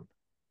and fun,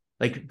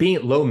 like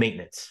being low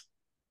maintenance.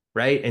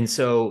 Right. And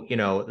so,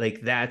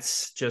 like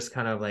that's just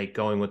kind of like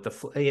going with the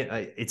flow.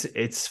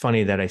 It's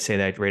funny that I say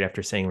that right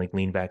after saying like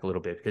lean back a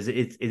little bit, because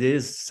it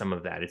is some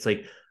of that. It's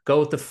like go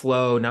with the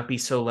flow, not be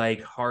so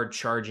like hard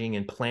charging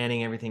and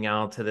planning everything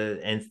out to the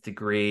nth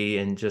degree,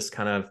 and just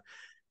kind of,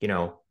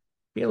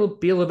 be a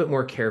little bit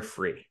more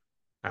carefree.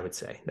 I would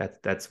say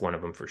that's one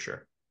of them for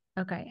sure.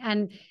 Okay.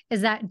 And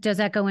does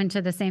that go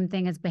into the same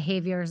thing as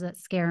behaviors that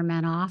scare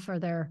men off? Are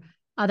there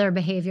other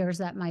behaviors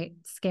that might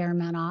scare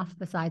men off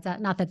besides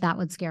that? Not that that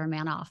would scare a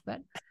man off,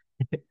 but.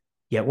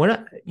 Yeah.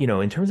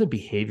 In terms of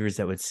behaviors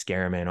that would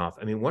scare a man off,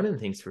 I mean, one of the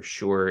things for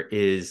sure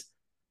is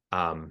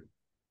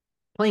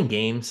playing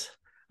games.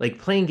 Like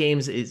playing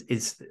games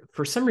is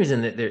for some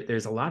reason that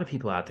there's a lot of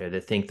people out there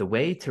that think the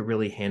way to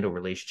really handle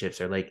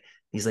relationships are like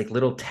these like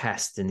little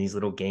tests and these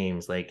little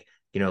games, like,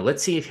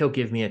 let's see if he'll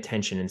give me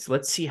attention, and so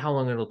let's see how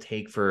long it'll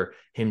take for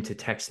him to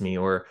text me,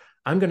 or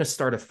I'm going to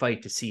start a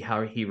fight to see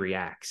how he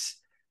reacts.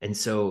 And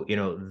so,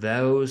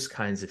 those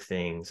kinds of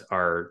things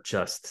are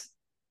just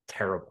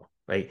terrible,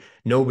 right?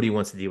 Nobody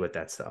wants to deal with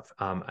that stuff.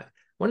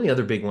 One of the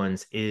other big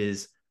ones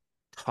is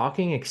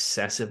talking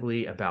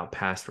excessively about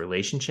past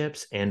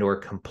relationships and or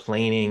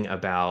complaining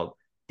about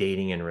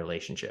dating and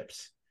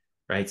relationships,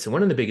 right? So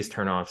one of the biggest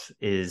turnoffs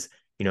is,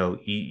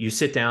 you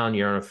sit down,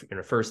 you're on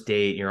a first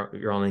date,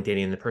 you're online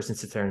dating, and the person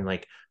sits there and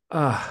like,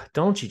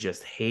 don't you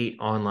just hate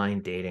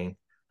online dating?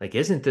 Like,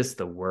 isn't this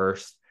the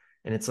worst?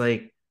 And it's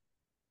like,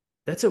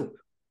 it's a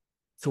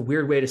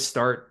weird way to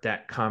start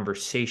that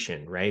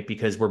conversation, right?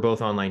 Because we're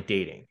both online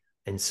dating.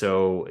 And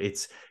so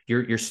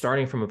you're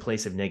starting from a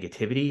place of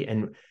negativity,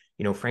 and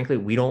frankly,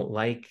 we don't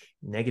like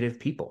negative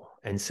people.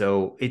 And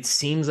so it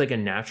seems like a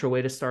natural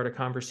way to start a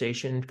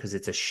conversation because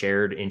it's a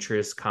shared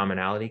interest,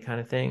 commonality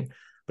kind of thing.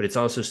 But it's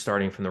also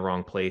starting from the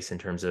wrong place in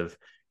terms of,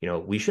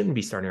 we shouldn't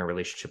be starting our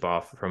relationship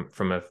off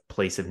from a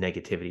place of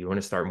negativity. We want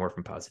to start more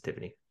from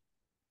positivity.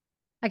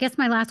 I guess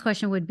my last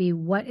question would be,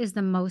 what is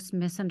the most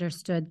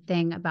misunderstood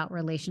thing about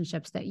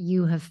relationships that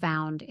you have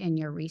found in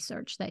your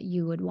research that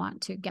you would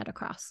want to get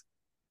across?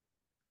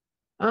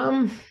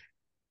 One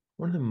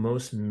of the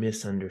most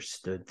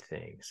misunderstood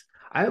things,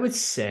 I would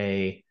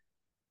say,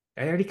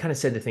 I already kind of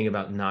said the thing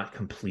about not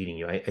completing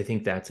you. I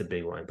think that's a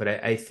big one. But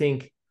I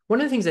think one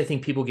of the things I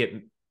think people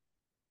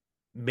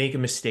make a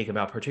mistake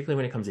about, particularly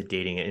when it comes to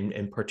dating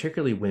and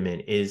particularly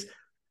women, is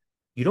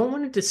you don't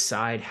want to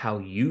decide how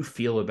you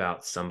feel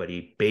about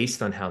somebody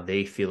based on how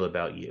they feel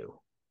about you,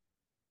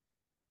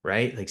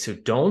 right? Like, so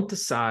don't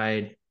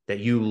decide that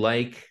you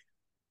like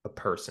a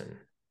person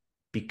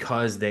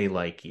because they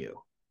like you.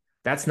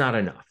 That's not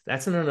enough.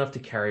 That's not enough to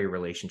carry a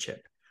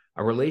relationship.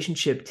 A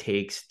relationship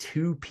takes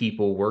two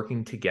people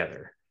working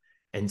together.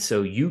 And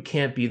so you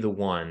can't be the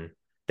one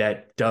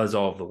that does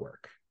all of the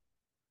work,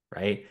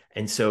 right?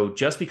 And so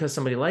just because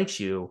somebody likes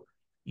you,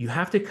 you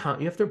have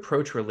to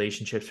approach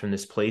relationships from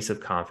this place of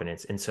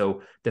confidence. And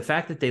so the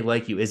fact that they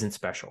like you isn't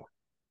special,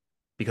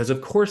 because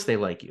of course they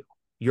like you.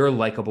 You're a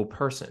likable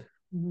person.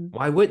 Mm-hmm.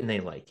 Why wouldn't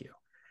they like you?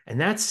 And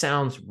that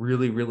sounds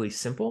really, really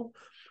simple,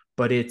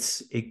 but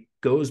it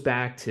goes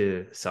back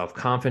to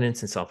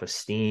self-confidence and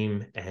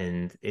self-esteem.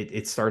 And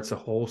it starts a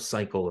whole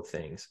cycle of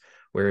things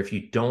where if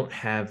you don't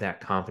have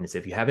that confidence,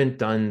 if you haven't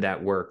done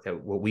that work,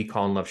 that what we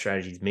call in love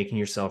strategies, making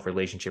yourself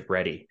relationship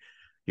ready,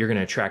 you're going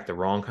to attract the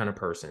wrong kind of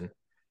person.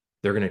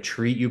 They're going to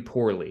treat you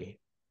poorly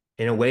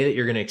in a way that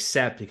you're going to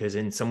accept, because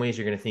in some ways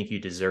you're going to think you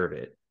deserve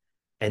it.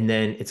 And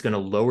then it's going to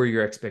lower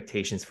your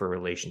expectations for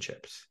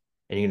relationships.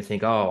 And you're going to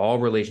think, oh, all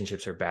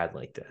relationships are bad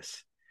like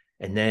this.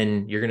 And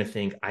then you're going to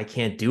think, I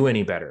can't do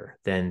any better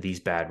than these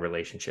bad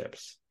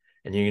relationships.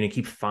 And you're going to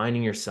keep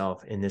finding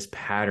yourself in this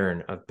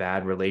pattern of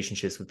bad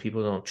relationships with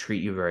people who don't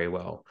treat you very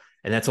well.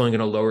 And that's only going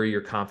to lower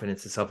your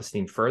confidence and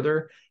self-esteem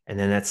further. And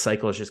then that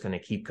cycle is just going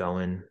to keep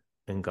going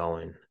and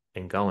going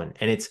and going.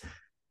 And it's,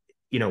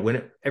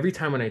 every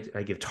time when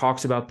I give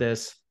talks about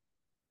this,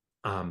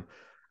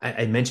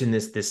 I mentioned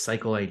this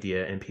cycle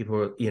idea, and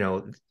people,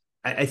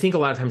 I think a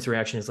lot of times the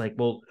reaction is like,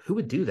 well, who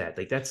would do that?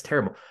 Like, that's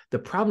terrible. The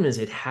problem is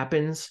it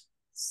happens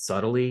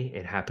subtly.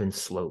 It happens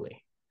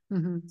slowly.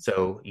 Mm-hmm.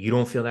 So you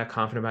don't feel that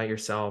confident about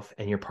yourself,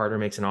 and your partner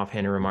makes an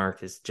offhanded remark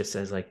that just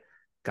says like,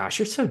 gosh,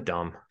 you're so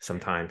dumb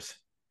sometimes.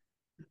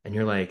 And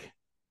you're like,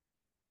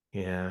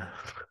 yeah.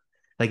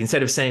 Like,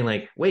 instead of saying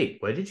like, wait,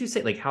 what did you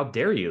say? Like, how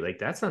dare you? Like,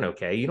 that's not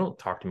okay. You don't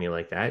talk to me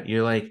like that.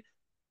 You're like,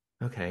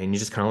 okay. And you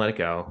just kind of let it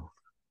go.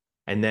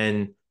 And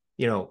then,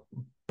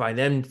 by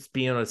them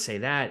being able to say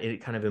that,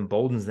 it kind of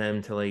emboldens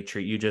them to like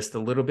treat you just a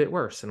little bit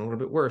worse and a little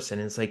bit worse.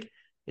 And it's like,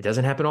 it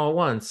doesn't happen all at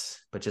once,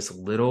 but just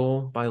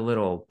little by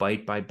little,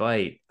 bite by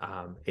bite,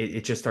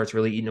 it just starts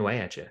really eating away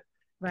at you.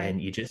 Right.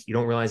 And you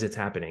don't realize it's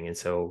happening. And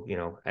so,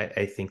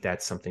 I think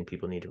that's something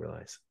people need to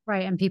realize.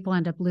 Right. And people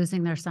end up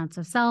losing their sense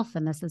of self.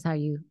 And this is how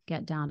you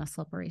get down a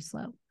slippery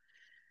slope.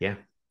 Yeah.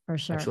 For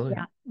sure. Absolutely.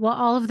 Yeah. Well,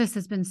 all of this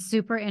has been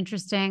super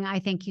interesting. I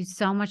thank you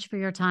so much for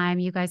your time.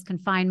 You guys can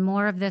find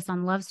more of this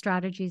on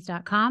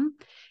lovestrategies.com.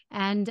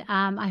 And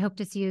I hope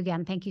to see you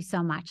again. Thank you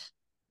so much.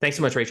 Thanks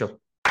so much, Rachel.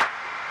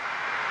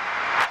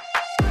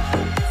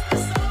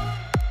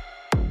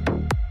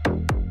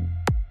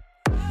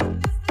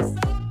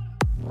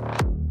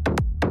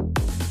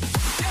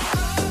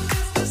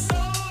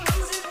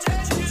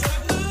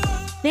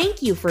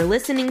 Thank you for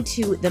listening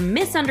to the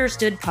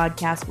Misunderstood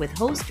podcast with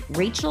host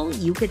Rachel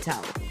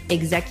Yucatel,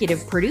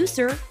 executive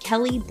producer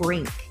Kelly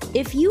Brink.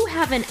 If you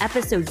have an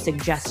episode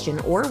suggestion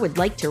or would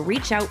like to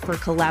reach out for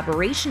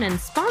collaboration and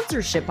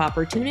sponsorship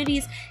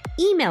opportunities,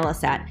 email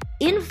us at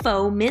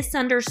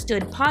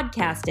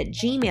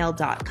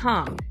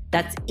infomisunderstoodpodcast@gmail.com.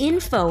 That's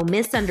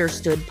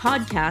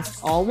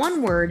infomisunderstoodpodcast, all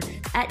one word,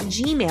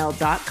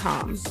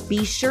 @gmail.com.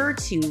 Be sure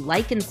to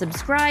like and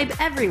subscribe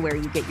everywhere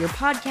you get your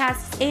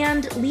podcasts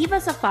and leave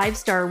us a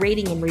 5-star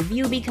rating and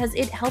review because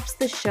it helps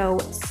the show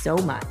so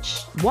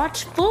much.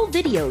 Watch full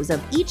videos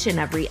of each and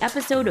every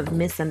episode of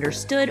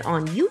Misunderstood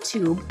on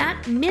YouTube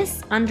at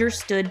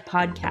Misunderstood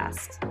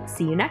Podcast.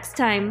 See you next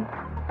time.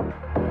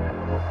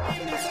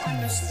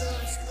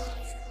 Misunderstood.